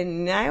bed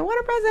and I want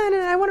a present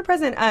and I want a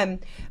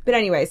present. But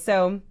anyway,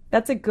 so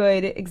that's a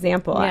good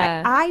example.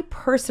 Yeah. I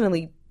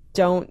personally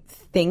don't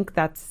think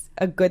that's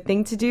a good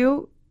thing to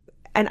do.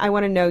 And I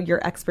want to know your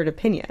expert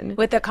opinion.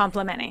 With the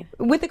complimenting.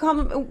 With the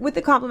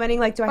complimenting,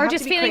 like, do I Or have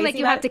just to be feeling like crazy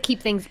you about have to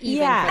keep things even.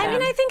 Yeah. for I them.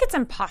 mean, I think it's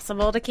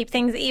impossible to keep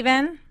things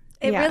even.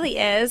 It Yeah. really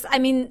is. I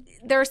mean,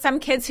 there are some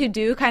kids who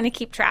do kind of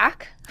keep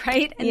track,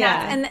 right? And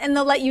Yeah. and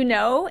they'll let you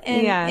know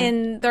Yeah.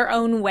 in their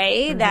own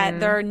way that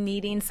they're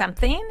needing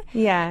something.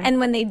 Yeah. And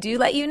when they do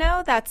let you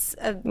know, that's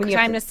a you have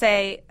time to- to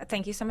say,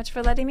 thank you so much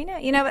for letting me know.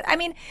 But I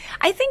mean,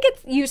 I think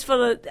it's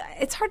useful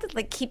it's hard to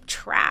like keep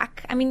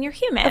track. I mean, you're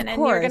human and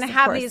you're going to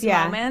have these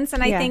moments.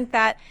 And I think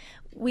that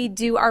we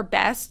do our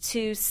best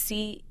to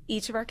see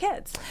each of our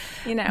kids,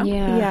 Yeah.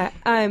 Yeah.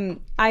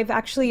 I've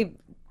actually,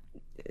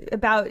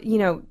 about,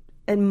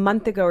 a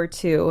month ago or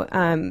two,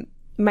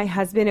 my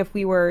husband, if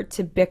we were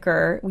to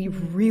bicker, we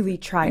really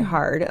try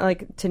hard,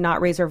 like, to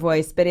not raise our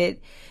voice. But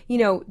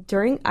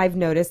I've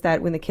noticed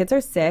that when the kids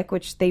are sick,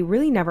 which they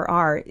really never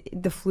are,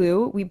 the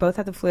flu, we both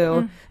had the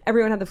flu,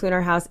 everyone had the flu in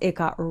our house, it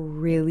got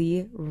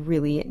really,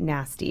 really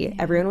nasty. Yeah.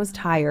 Everyone was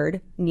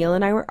tired. Neil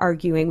and I were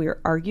arguing. We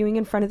were arguing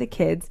in front of the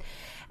kids.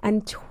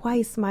 And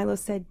twice Milo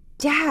said,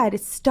 "Dad,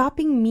 stop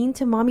being mean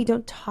to Mommy.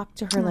 Don't talk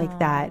to her like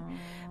that."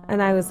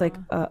 And I was like,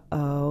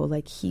 uh-oh,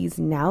 like, he's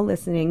now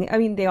listening. I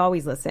mean, they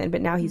always listen, but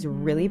now he's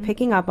really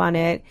picking up on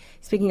it.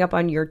 He's picking up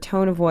on your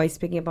tone of voice,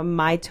 picking up on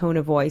my tone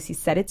of voice. He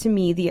said it to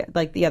me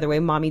the other way.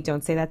 Mommy,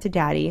 don't say that to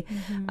Daddy.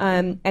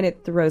 And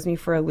it throws me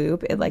for a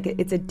loop.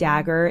 It's a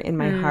dagger in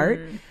my heart.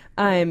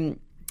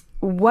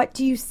 What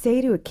do you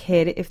say to a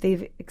kid if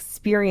they've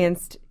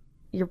experienced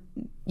you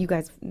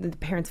guys, the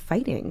parents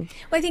fighting?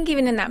 Well, I think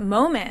even in that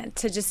moment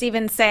to just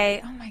even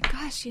say, oh my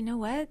gosh, you know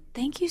what?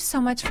 Thank you so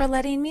much for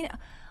letting me know.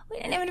 We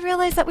didn't even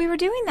realize that we were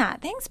doing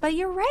that. Thanks, but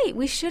you're right.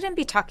 We shouldn't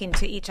be talking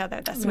to each other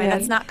this way.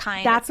 That's not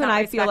kind. That's when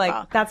I feel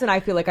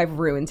like I've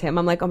ruined him.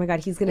 I'm like, oh my God,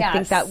 he's going to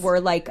think that we're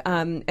like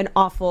an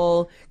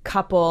awful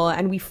couple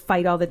and we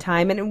fight all the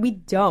time, and we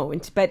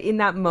don't. But in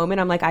that moment,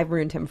 I'm like, I've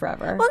ruined him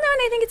forever. Well, no, and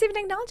I think it's even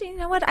acknowledging, you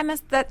know what,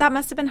 that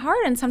must have been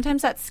hard, and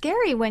sometimes that's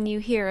scary when you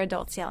hear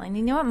adults yelling.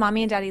 You know what,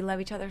 Mommy and Daddy love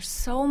each other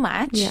so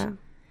much,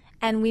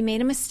 and we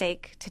made a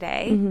mistake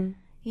today. Mm-hmm.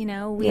 We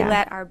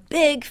let our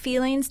big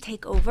feelings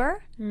take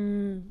over,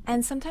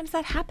 and sometimes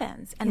that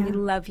happens. And we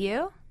love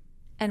you,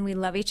 and we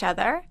love each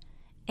other,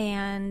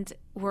 and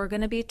we're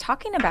going to be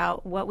talking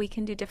about what we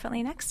can do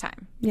differently next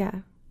time. Yeah.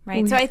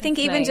 Right? So I think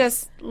even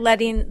just I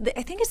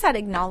think it's that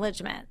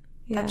acknowledgement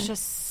that's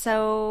just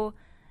so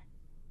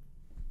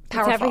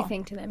powerful. It's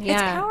everything to them. It's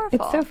Yeah. powerful.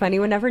 It's so funny.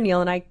 Whenever Neil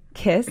and I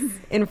kiss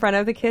in front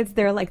of the kids,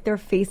 they're like, their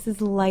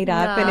faces light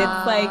up, and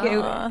it's like,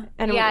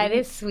 it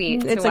is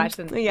sweet to watch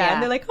them. Yeah,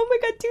 and they're like, oh my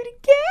God, do it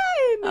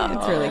again.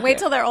 It's really Wait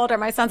till they're older.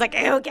 My son's like,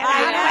 ew, get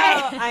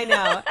out of the way. I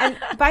know. And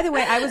by the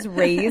way, I was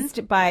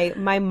raised by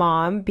my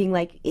mom being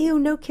like, ew,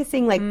 no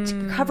kissing, like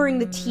covering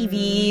the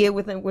TV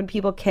when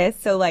people kiss.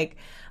 So like,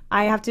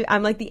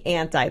 I'm like the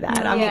anti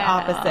that. I'm the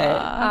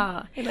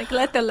opposite. You're like,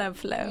 let the love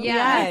flow.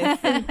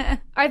 Yes.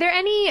 Are there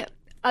any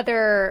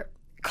other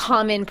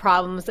common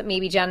problems that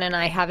maybe Jenna and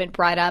I haven't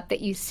brought up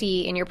that you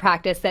see in your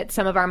practice that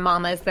some of our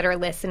mamas that are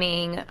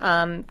listening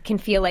can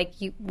feel like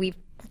we've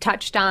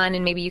touched on,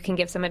 and maybe you can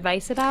give some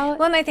advice about?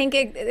 Well, and I think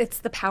it's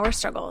the power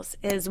struggles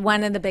is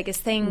one of the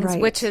biggest things,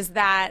 which is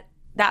that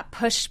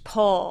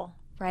push-pull,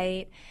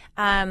 right?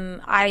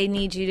 I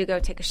need you to go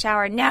take a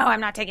shower. No, I'm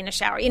not taking a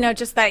shower.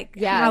 Just like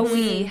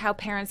how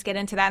parents get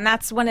into that. And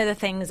that's one of the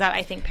things that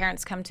I think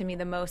parents come to me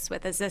the most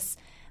with is this.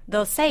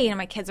 They'll say,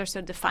 my kids are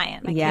so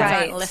defiant. My kids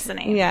aren't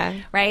listening. Yeah.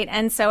 Right?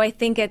 And so I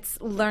think it's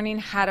learning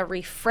how to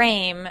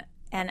reframe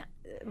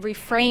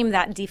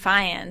that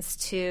defiance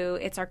to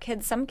it's our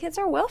kids. Some kids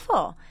are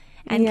willful.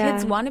 And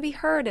kids want to be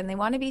heard and they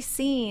want to be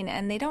seen,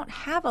 and they don't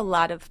have a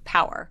lot of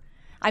power.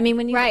 I mean,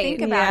 when you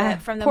think about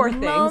it, from the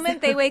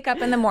moment they wake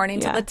up in the morning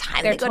till the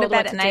time they go to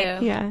bed at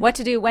night, what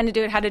to do, when to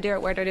do it, how to do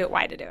it, where to do it,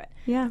 why to do it.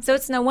 Yeah. So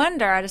it's no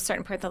wonder at a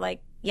certain point they're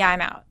like,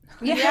 I'm out.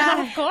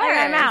 Yeah, of course.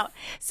 I'm out.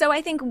 So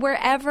I think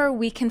wherever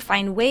we can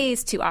find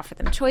ways to offer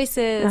them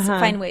choices,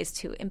 find ways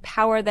to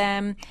empower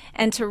them,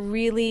 and to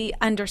really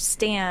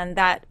understand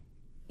that,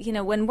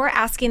 when we're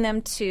asking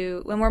them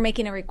when we're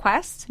making a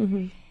request,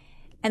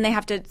 and they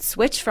have to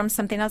switch from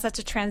something else, that's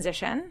a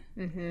transition.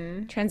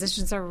 Mm-hmm.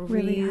 Transitions are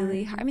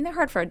really hard. I mean, they're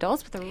hard for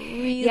adults, but they're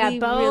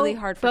really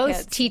hard for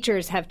kids. Both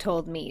teachers have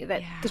told me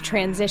that the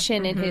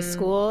transition in his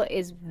school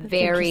is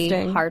very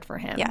hard for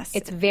him. Yes.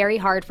 It's very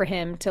hard for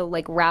him to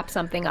like wrap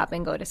something up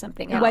and go to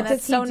something else. What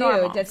does he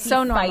do? Does he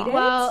fight it?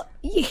 Well,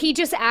 he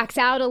just acts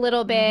out a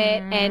little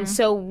bit, and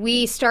so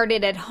we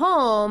started at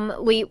home.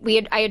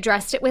 I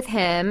addressed it with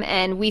him,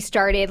 and we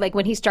started like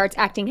when he starts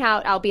acting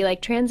out, I'll be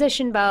like,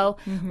 transition, Bo.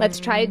 Let's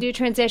try to do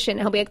transition. And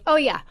he'll be like, oh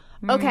yeah.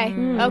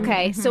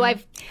 Okay. So I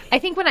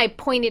think when I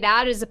pointed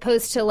out, as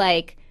opposed to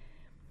like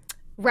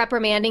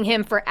reprimanding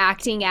him for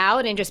acting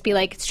out and just be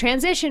like, it's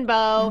transition,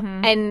 Bo,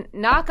 and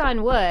knock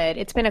on wood,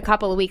 it's been a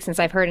couple of weeks since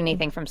I've heard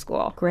anything from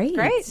school. Great.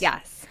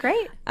 Yes.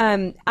 Great.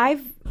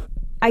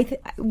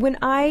 When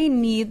I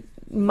need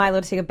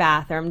Milo to take a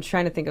bath, or I'm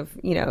trying to think of,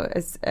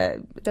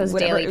 Those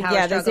whatever, daily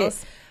power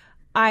struggles.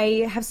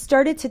 I have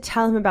started to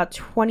tell him about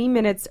 20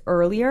 minutes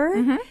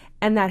earlier,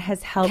 and that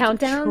has helped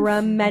Countdowns?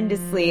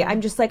 tremendously.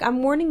 I'm just like,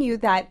 I'm warning you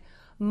that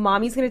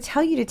Mommy's going to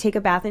tell you to take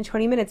a bath in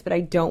 20 minutes, but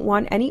I don't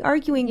want any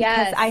arguing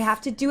because I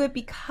have to do it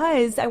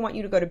because I want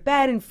you to go to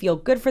bed and feel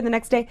good for the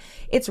next day.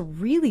 It's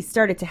really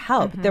started to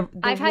help.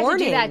 I've had to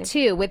do that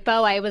too. With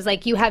Bo, I was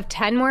like, you have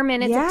 10 more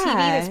minutes of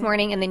TV this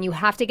morning and then you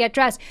have to get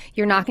dressed.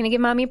 You're not going to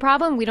give Mommy a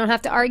problem. We don't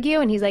have to argue.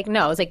 And he's like,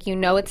 no. I was like,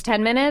 it's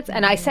 10 minutes.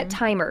 And I set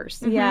timers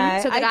so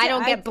that I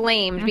don't get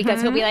blamed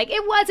because he'll be like,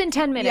 it wasn't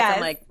 10 minutes.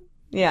 I'm like,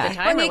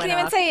 yeah. Well, you can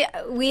even say,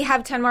 we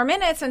have 10 more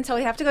minutes until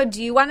we have to go.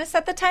 Do you want to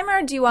set the timer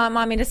or do you want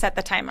Mommy to set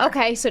the timer?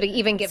 Okay, so to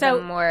even give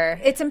them more.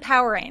 It's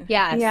empowering.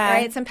 Yes. Yeah.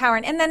 Right? It's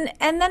empowering. And then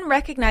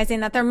recognizing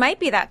that there might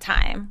be that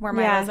time where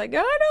Milo's like, I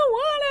don't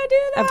want to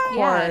do that. Of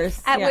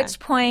course. At which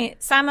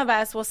point, some of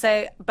us will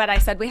say, but I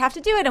said we have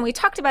to do it. And we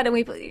talked about it.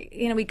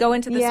 And we go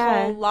into this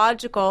whole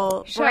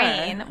logical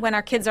brain when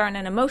our kids are in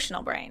an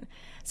emotional brain.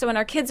 So when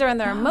our kids are in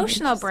their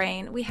emotional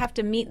brain, we have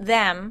to meet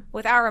them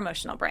with our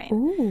emotional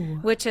brain,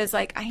 which is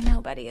like, I know,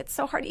 buddy, it's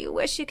so hard. You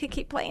wish you could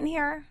keep playing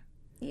here.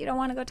 You don't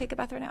want to go take a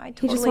bath right now. I totally get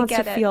it. He just wants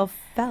to feel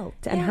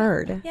felt and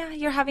heard. Yeah,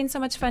 you're having so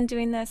much fun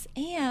doing this,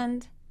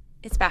 and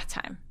it's bath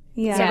time.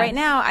 Yeah. So right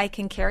now, I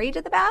can carry you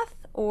to the bath,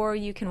 or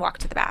you can walk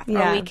to the bath,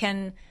 or we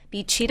can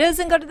be cheetahs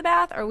and go to the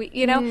bath, or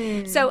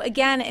So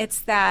again, it's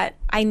that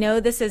I know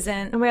this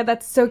isn't. Oh my God,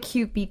 that's so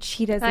cute. Be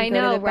cheetahs. And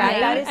go to the bath.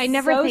 That is I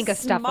never so think of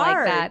stuff like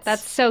smart. that.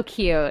 That's so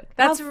cute.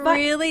 That's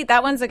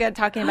that one's a good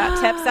talking about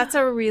tips. That's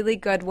a really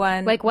good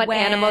one. Like, what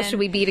animal should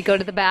we be to go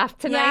to the bath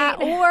tonight? Yeah,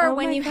 or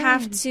when you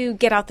have to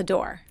get out the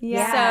door.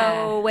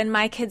 Yeah. So when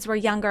my kids were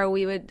younger,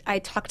 I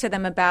talked to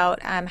them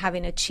about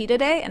having a cheetah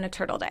day and a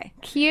turtle day.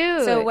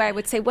 Cute. So I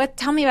would say,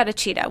 tell me about a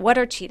cheetah. What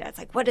are cheetahs?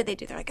 Like, what do they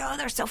do? They're like, oh,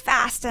 they're so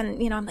fast.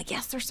 And, I'm like,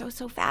 yes, they're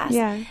so fast.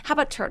 Yeah. How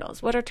about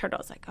turtles? What are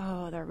turtles? Like,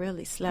 oh, they're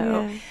really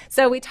slow. Yeah.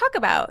 So we talk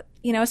about,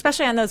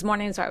 especially on those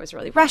mornings where I was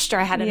really rushed or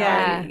I had an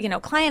early,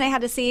 client I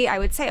had to see, I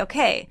would say,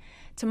 okay,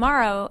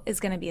 tomorrow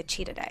is going to be a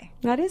cheetah day.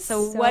 That is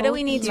so what do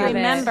we need to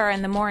remember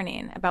in the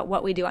morning about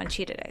what we do on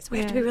cheetah days? We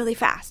have to be really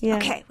fast. Yeah.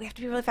 Okay, we have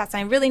to be really fast.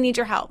 And I really need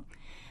your help.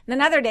 And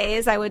then other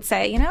days I would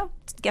say,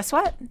 guess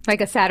what?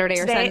 Like a Saturday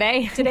or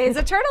Sunday. Today's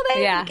a turtle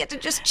day. Yeah. We get to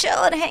just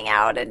chill and hang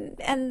out.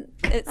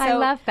 I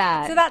love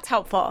that. So that's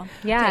helpful.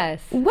 Yes.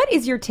 What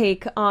is your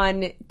take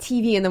on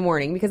TV in the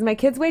morning? Because my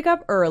kids wake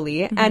up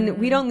early and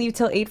we don't leave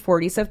till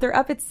 8:40. So if they're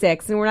up at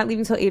 6 and we're not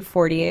leaving till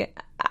 8:40,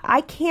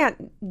 I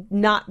can't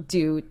not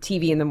do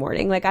TV in the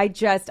morning. Like I need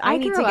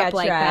to get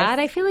like dressed. That.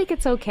 I feel like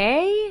it's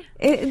okay.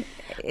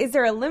 Is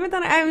there a limit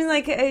on it? I mean,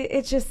 like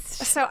it's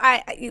just. So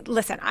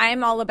listen.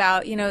 I'm all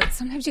about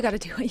sometimes you got to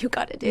do what you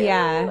got to do.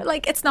 Yeah.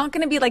 Like it's not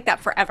going to be like that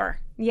forever.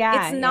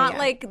 Yeah. It's not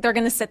like they're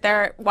going to sit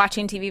there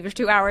watching TV for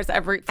 2 hours for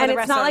the rest of their life. And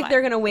it's not like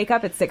they're going to wake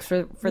up at 6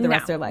 for the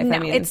rest of their life. No, I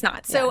mean, it's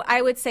not. So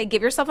I would say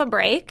give yourself a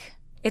break.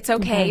 It's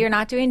okay. You're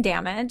not doing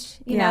damage.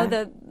 You know,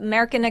 the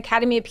American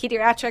Academy of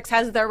Pediatrics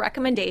has their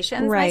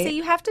recommendations. Right. And I say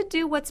you have to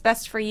do what's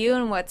best for you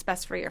and what's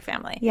best for your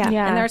family. Yeah.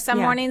 And there are some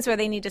mornings where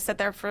they need to sit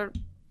there for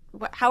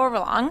however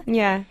long.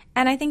 Yeah.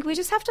 And I think we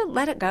just have to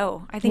let it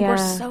go. I think we're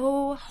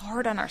so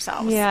hard on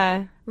ourselves.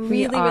 Yeah.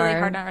 Really, really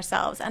hard on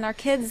ourselves. And our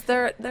kids,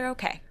 they're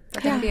okay.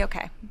 They're going to be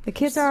okay. The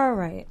kids are all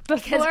right.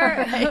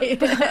 Before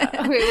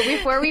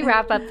we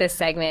wrap up this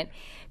segment,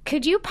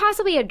 could you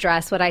possibly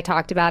address what I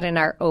talked about in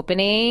our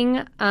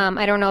opening?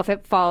 I don't know if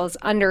it falls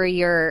under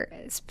your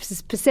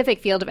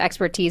specific field of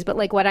expertise, but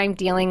like what I'm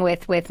dealing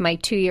with my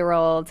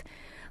 2-year-old,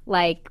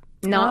 like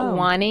not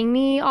wanting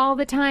me all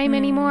the time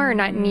anymore or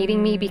not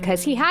needing me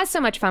because he has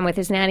so much fun with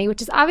his nanny,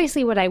 which is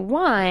obviously what I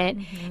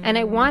want. And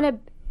I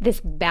want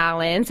this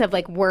balance of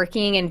like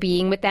working and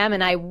being with them,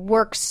 and I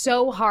work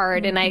so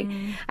hard and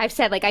I've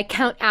said like I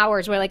count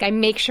hours where like I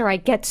make sure I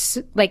get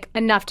like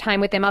enough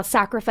time with them. I'll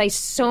sacrifice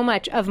so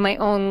much of my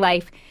own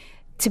life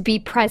to be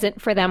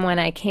present for them when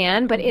I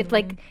can, but it's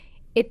like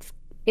it's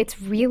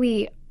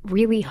really,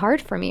 really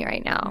hard for me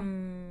right now.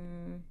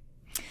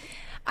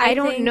 I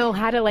don't know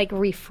how to like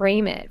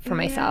reframe it for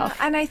myself.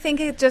 And I think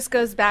it just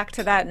goes back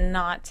to that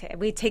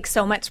we take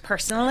so much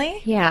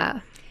personally. Yeah.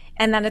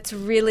 And that it's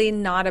really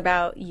not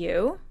about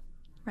you,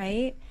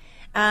 right?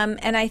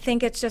 And I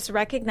think it's just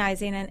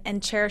recognizing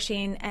and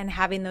cherishing and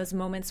having those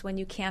moments when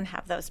you can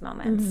have those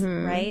moments,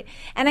 right?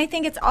 And I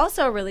think it's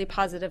also a really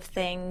positive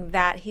thing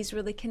that he's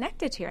really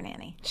connected to your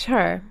nanny.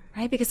 Sure.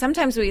 Right? Because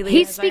sometimes we leave.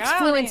 He speaks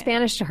fluent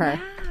Spanish to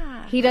her.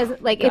 Yeah. He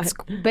doesn't, like, it's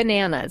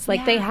bananas.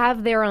 Like, they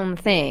have their own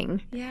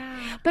thing. Yeah.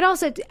 But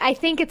also, I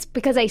think it's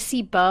because I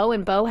see Bo,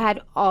 and Bo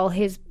had all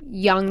his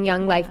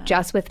young life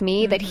just with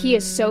me, that he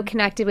is so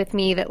connected with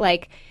me that,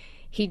 like,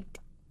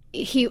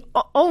 he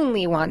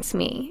only wants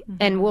me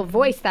and will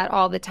voice that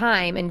all the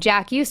time. And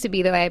Jack used to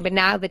be the way, but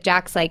now that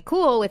Jack's like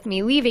cool with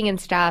me leaving and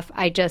stuff,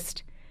 I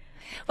just...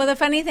 Well, the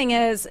funny thing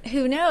is,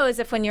 who knows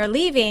if when you're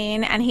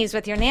leaving and he's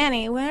with your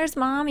nanny, where's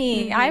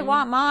mommy? I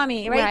want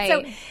mommy,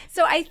 right?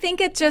 So I think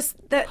it just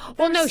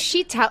well, no,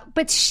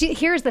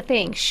 here's the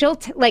thing. She'll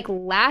like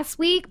last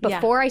week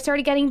before I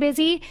started getting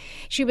busy,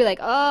 she'd be like,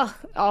 "Oh,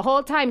 a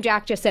whole time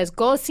Jack just says,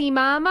 go see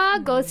mama,"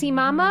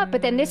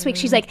 but then this week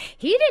she's like,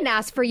 "He didn't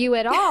ask for you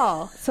at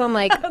all." So I'm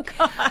like, oh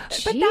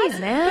gosh.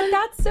 man.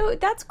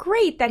 But that's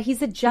great that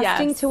he's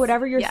adjusting to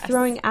whatever you're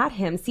throwing at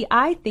him. See,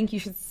 I think you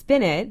should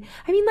spin it.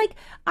 I mean, like,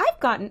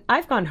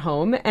 I've gone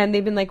home and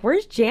they've been like,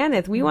 "Where's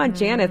Janeth? We want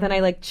Janeth." And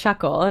I like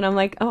chuckle and I'm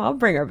like, "Oh, I'll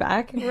bring her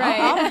back.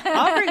 Right.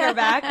 I'll bring her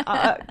back.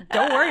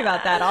 Don't worry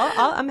about that.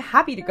 I'm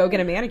happy to go get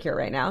a manicure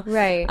right now."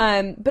 Right.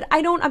 But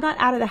I'm not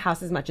out of the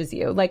house as much as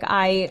you. Like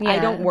I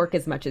don't work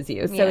as much as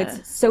you. So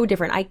it's so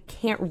different. I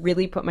can't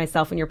really put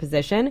myself in your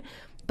position.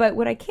 But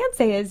what I can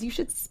say is you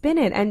should spin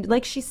it. And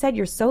like she said,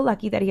 you're so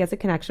lucky that he has a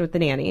connection with the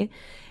nanny.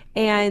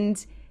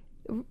 And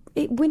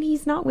when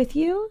he's not with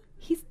you,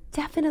 he's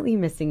definitely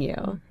missing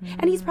you.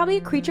 And he's probably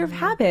a creature of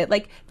habit.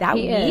 Like that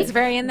week. He's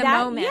very in the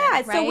moment. Yeah.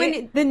 Right? So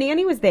when the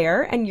nanny was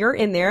there and you're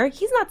in there,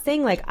 he's not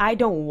saying like, "I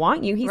don't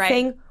want you." He's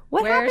saying,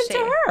 "What happened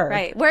to her?"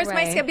 Right. Where's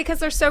my schedule? Because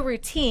they're so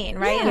routine,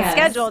 right? Yes. And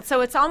scheduled. So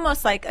it's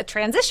almost like a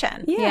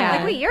transition. Yeah.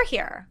 Like, wait, you're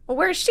here. Well,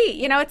 where's she?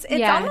 You know, it's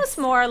almost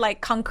more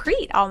like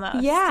concrete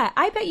almost. Yeah.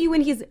 I bet you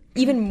when he's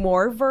even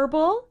more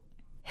verbal,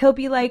 he'll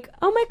be like,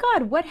 "Oh my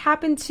God, what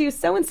happened to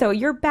so-and-so?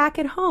 You're back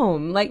at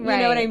home." Like, you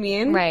know what I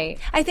mean? Right.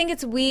 I think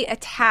it's we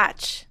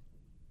attach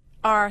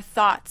our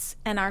thoughts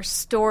and our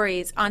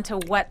stories onto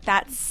what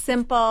that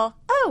simple,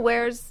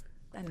 where's...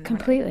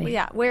 Completely.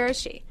 Yeah, where is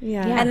she?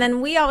 Yeah. And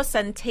then we all of a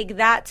sudden take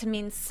that to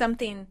mean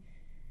something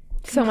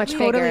So much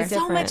bigger.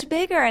 so much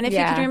bigger. And if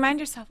you could remind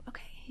yourself,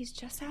 okay, he's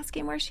just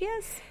asking where she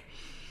is.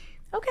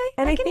 Okay.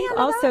 And I think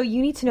also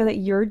you need to know that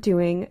you're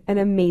doing an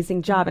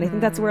amazing job. And I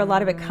think that's where a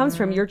lot of it comes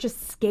from. You're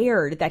just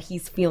scared that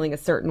he's feeling a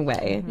certain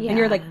way. And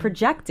you're like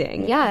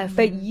projecting. Yes.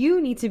 But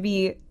you need to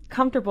be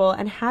comfortable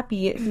and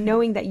happy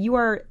knowing that you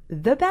are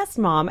the best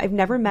mom. I've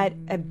never met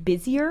a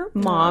busier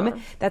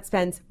mom that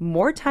spends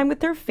more time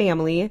with their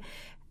family,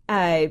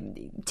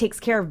 takes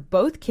care of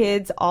both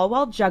kids, all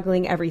while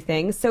juggling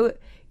everything. So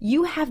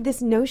you have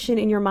this notion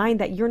in your mind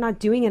that you're not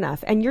doing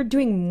enough and you're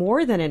doing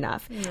more than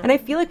enough. And I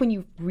feel like when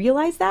you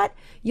realize that,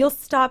 you'll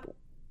stop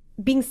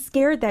being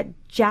scared that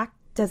Jack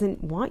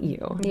doesn't want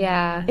you.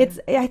 Yeah.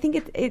 I think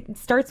it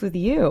starts with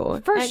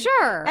you. For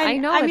sure. I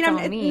know I mean, it's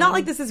all me. not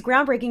like this is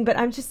groundbreaking, but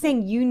I'm just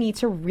saying you need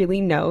to really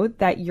know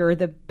that you're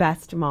the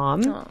best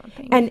mom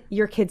and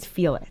your kids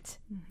feel it.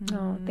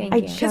 Oh, thank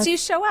you. Because you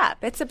show up.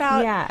 It's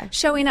about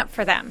showing up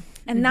for them.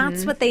 And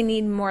that's what they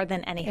need more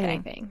than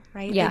anything.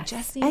 Right? Yeah. They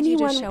just need you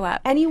to show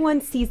up. Anyone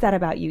sees that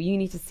about you. You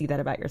need to see that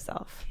about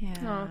yourself. Yeah.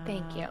 Oh,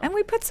 thank you. And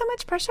we put so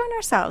much pressure on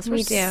ourselves.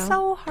 We're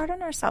so hard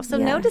on ourselves. So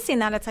noticing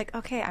that, it's like,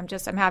 okay, I'm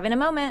having a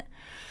moment.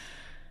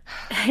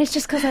 It's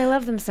just because I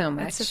love them so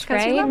much, It's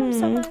because you love them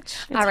so much.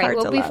 All right.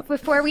 Well,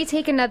 before we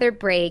take another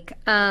break,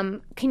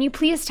 can you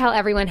please tell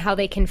everyone how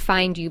they can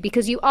find you?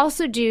 Because you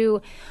also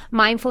do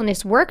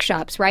mindfulness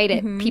workshops, right,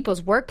 at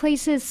people's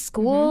workplaces,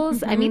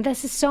 schools. I mean,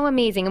 this is so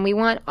amazing, and we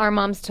want our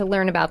moms to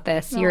learn about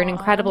this. You're an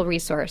incredible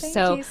resource.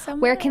 Thank you so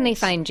where much. can they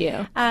find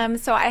you?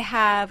 So I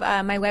have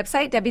my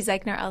website,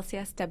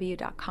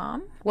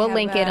 DebbieZeichnerLCSW.com. We'll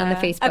link it on the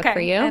Facebook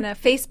for you. And a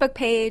Facebook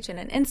page and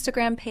an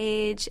Instagram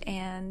page.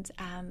 And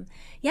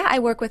I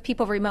work with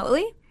people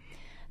remotely.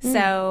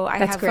 So I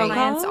have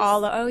clients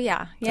all. Oh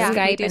yeah,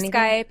 Skype, we do anything?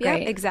 Skype. Yeah,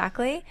 Great.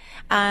 exactly.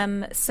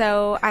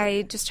 So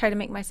I just try to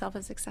make myself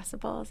as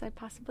accessible as I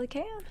possibly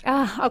can.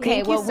 Okay.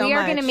 Thank you Well, so we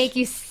are going to much. make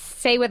you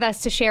stay with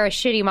us to share a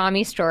shitty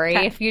mommy story,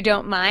 if you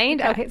don't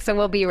mind. Okay. So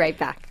we'll be right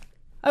back.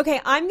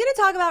 Okay, I'm going to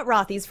talk about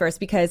Rothy's first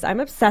because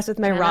I'm obsessed with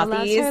my Jenna Rothy's.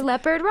 loves her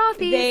leopard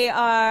Rothy's. They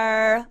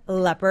are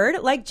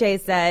leopard, like Jay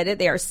said.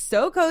 They are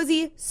so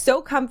cozy,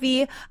 so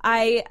comfy.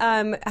 I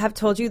have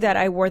told you that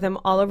I wore them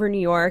all over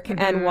New York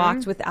and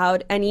walked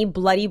without any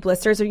bloody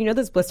blisters, or you know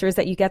those blisters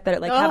that you get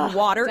that like have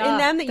water in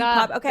them that you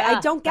pop. Okay,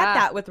 I don't get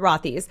that with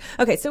Rothy's.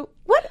 Okay, so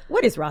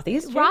what is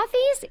Rothy's? Jay?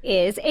 Rothy's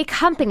is a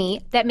company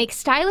that makes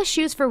stylish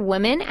shoes for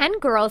women and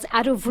girls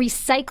out of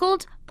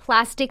recycled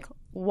plastic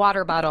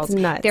water bottles.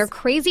 Nuts. They're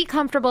crazy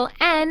comfortable,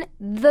 and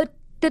the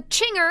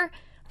chinger,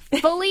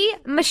 fully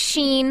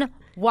machine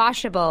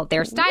washable.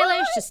 They're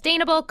stylish,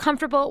 sustainable,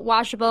 comfortable,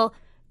 washable.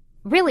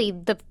 Really,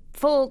 the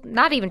full,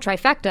 not even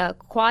trifecta,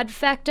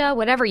 quadfecta,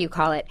 whatever you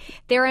call it.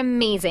 They're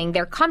amazing.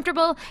 They're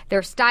comfortable.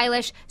 They're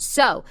stylish.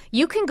 So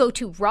you can go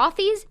to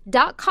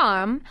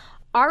rothys.com,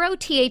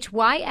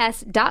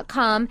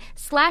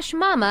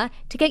 rothys.com/mama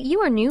to get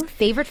your new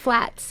favorite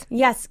flats.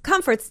 Yes,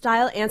 comfort,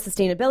 style, and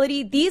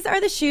sustainability. These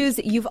are the shoes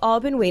you've all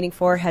been waiting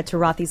for. Head to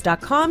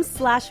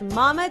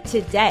rothys.com/mama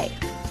today.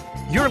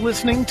 You're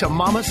listening to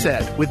Mama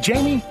Said with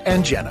Jamie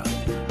and Jenna.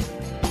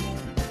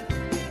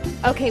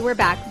 Okay, we're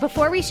back.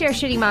 Before we share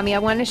Shitty Mommy, I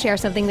want to share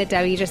something that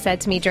Debbie just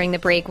said to me during the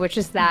break, which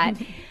is that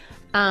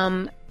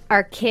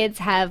our kids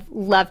have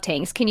love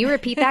tanks. Can you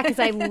repeat that? Because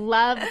I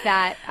love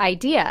that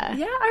idea.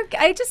 Yeah,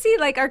 I just see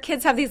like our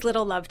kids have these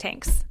little love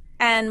tanks.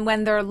 And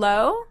when they're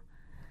low...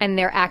 And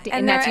they're acting,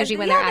 and that's usually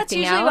when they're acting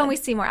out? Yeah, that's usually when we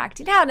see more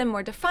acting out and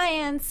more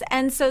defiance.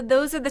 And so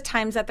those are the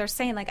times that they're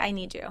saying, like, I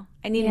need you.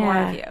 I need more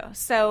of you.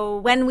 So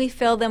when we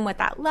fill them with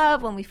that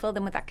love, when we fill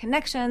them with that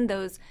connection,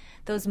 those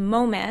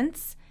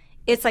moments,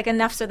 it's like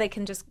enough so they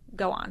can just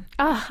go on.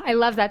 Oh, I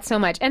love that so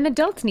much. And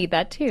adults need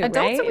that too,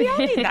 Adults, right? We all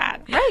need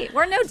that. Right.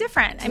 We're no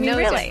different. I mean,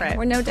 really,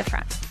 we're no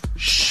different.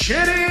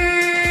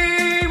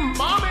 Shitty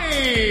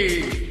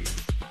Mommy!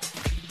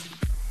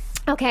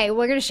 Okay,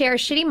 we're going to share a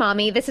shitty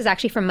mommy. This is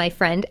actually from my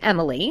friend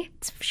Emily.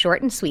 It's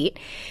short and sweet.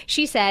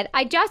 She said,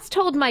 I just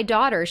told my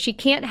daughter she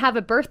can't have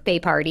a birthday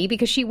party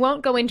because she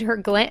won't go into her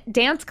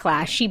dance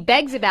class. She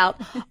begs about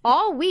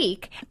all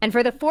week, and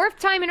for the 4th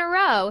time in a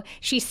row,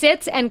 she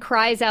sits and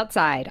cries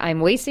outside. I'm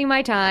wasting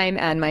my time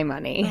and my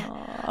money.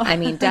 Aww. I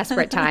mean,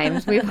 desperate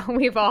times.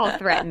 We've all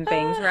threatened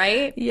things,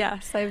 right?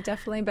 Yes, I've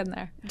definitely been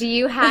there. Do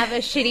you have a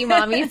shitty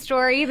mommy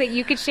story that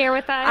you could share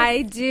with us?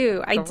 I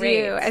do.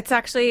 It's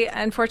actually,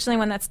 unfortunately,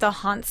 one that still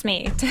haunts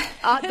me.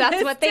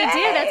 That's what they do.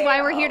 That's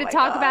why we're here to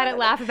talk about it,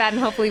 laugh about it,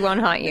 and hopefully won't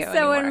haunt you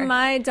anymore. When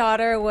my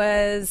daughter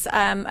was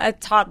a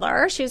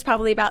toddler, she was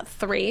probably about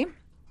 3,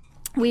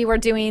 we were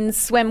doing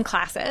swim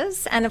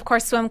classes. And of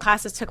course, swim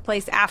classes took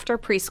place after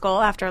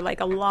preschool, after like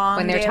a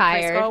long day of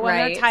preschool, when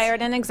they're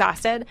tired and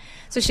exhausted.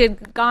 So she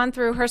had gone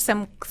through her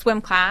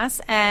swim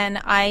class, and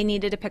I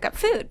needed to pick up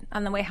food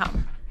on the way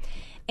home.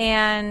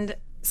 And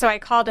so I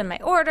called in my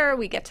order.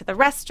 We get to the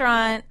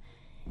restaurant.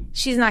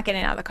 She's not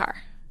getting out of the car.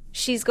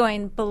 She's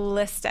going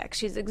ballistic.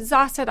 She's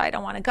exhausted. I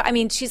don't want to go. I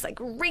mean, she's like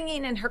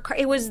ringing in her car.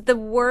 It was the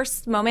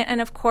worst moment. And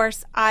of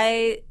course,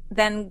 I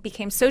then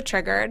became so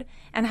triggered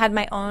and had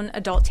my own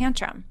adult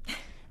tantrum. I'm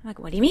like,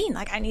 what do you mean?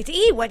 Like, I need to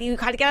eat. What do you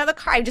got to get out of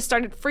the car? I just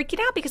started freaking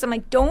out because I'm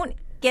like, don't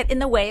get in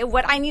the way of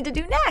what I need to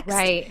do next.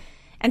 Right.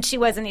 And she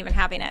wasn't even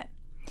having it.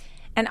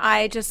 And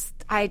I just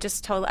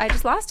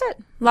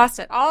lost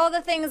it. All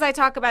the things I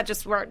talk about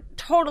just were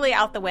totally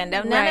out the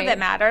window. None of it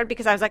mattered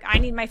because I was like, I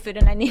need my food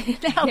and I need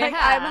it now. Like,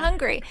 I'm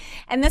hungry.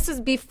 And this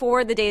was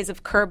before the days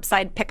of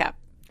curbside pickup.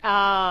 Oh,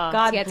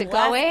 God, so you had to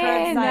go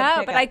in.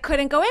 No, but I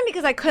couldn't go in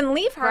because I couldn't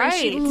leave her. Right.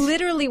 And she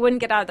literally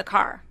wouldn't get out of the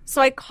car.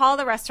 So I call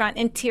the restaurant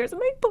in tears. I'm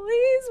like,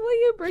 please, will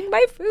you bring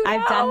my food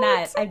I've done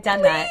that.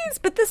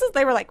 But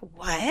they were like,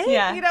 what?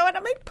 Yeah. You know, and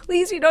I'm like,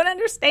 please, you don't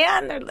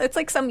understand. It's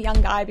like some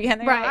young guy behind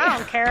there. Right. I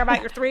don't care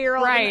about your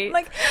 3-year-old. Right. I'm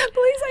like,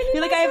 please, I need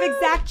You're like, I have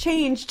exact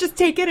change. Just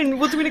take it and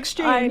we'll do an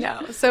exchange. I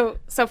know. So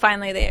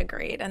finally they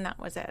agreed, and that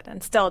was it.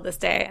 And still this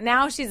day,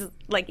 now she's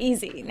like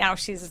easy. Now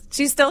she's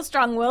still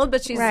strong-willed,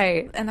 but she's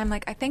right. And I'm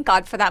like, I thank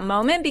God for that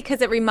moment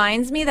because it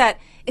reminds me that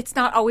it's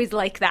not always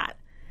like that.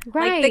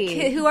 Right.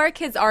 Like who our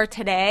kids are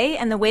today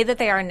and the way that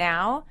they are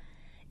now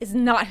is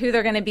not who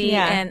they're going to be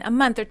in a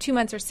month or 2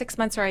 months or 6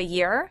 months or a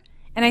year.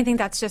 And I think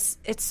that's just,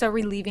 it's so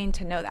relieving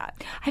to know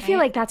that. I feel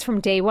like that's from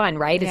day one,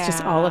 right? It's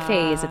just all a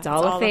phase. It's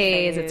all a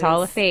phase. It's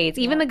all a phase.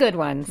 Even the good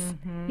ones.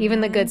 Mm-hmm.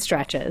 Even the good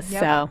stretches. Yep.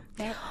 So,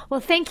 yep. Well,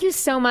 thank you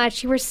so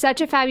much. You were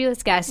such a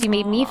fabulous guest. You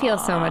made me feel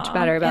so much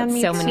better about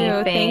so many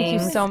things. Thank you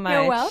so much.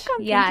 You're welcome.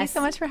 Yes. Thank you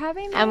so much for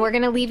having me. And we're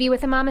going to leave you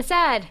with a Mama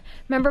Said.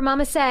 Remember,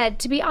 Mama said,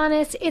 to be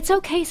honest, it's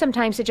okay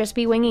sometimes to just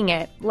be winging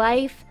it.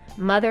 Life,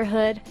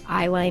 motherhood,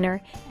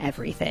 eyeliner,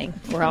 everything.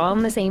 We're all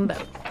in the same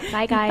boat.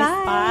 Bye, guys.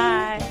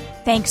 Bye.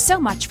 Thanks so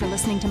much for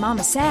listening to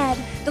Mama Said.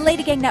 The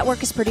Lady Gang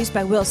Network is produced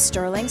by Will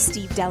Sterling,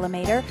 Steve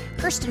Delamater,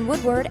 Kirsten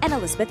Woodward, and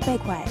Elizabeth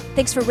Bakeway.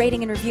 Thanks for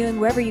rating and reviewing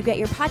wherever you get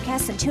your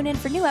podcasts, and tune in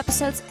for new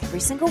episodes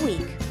every single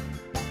week.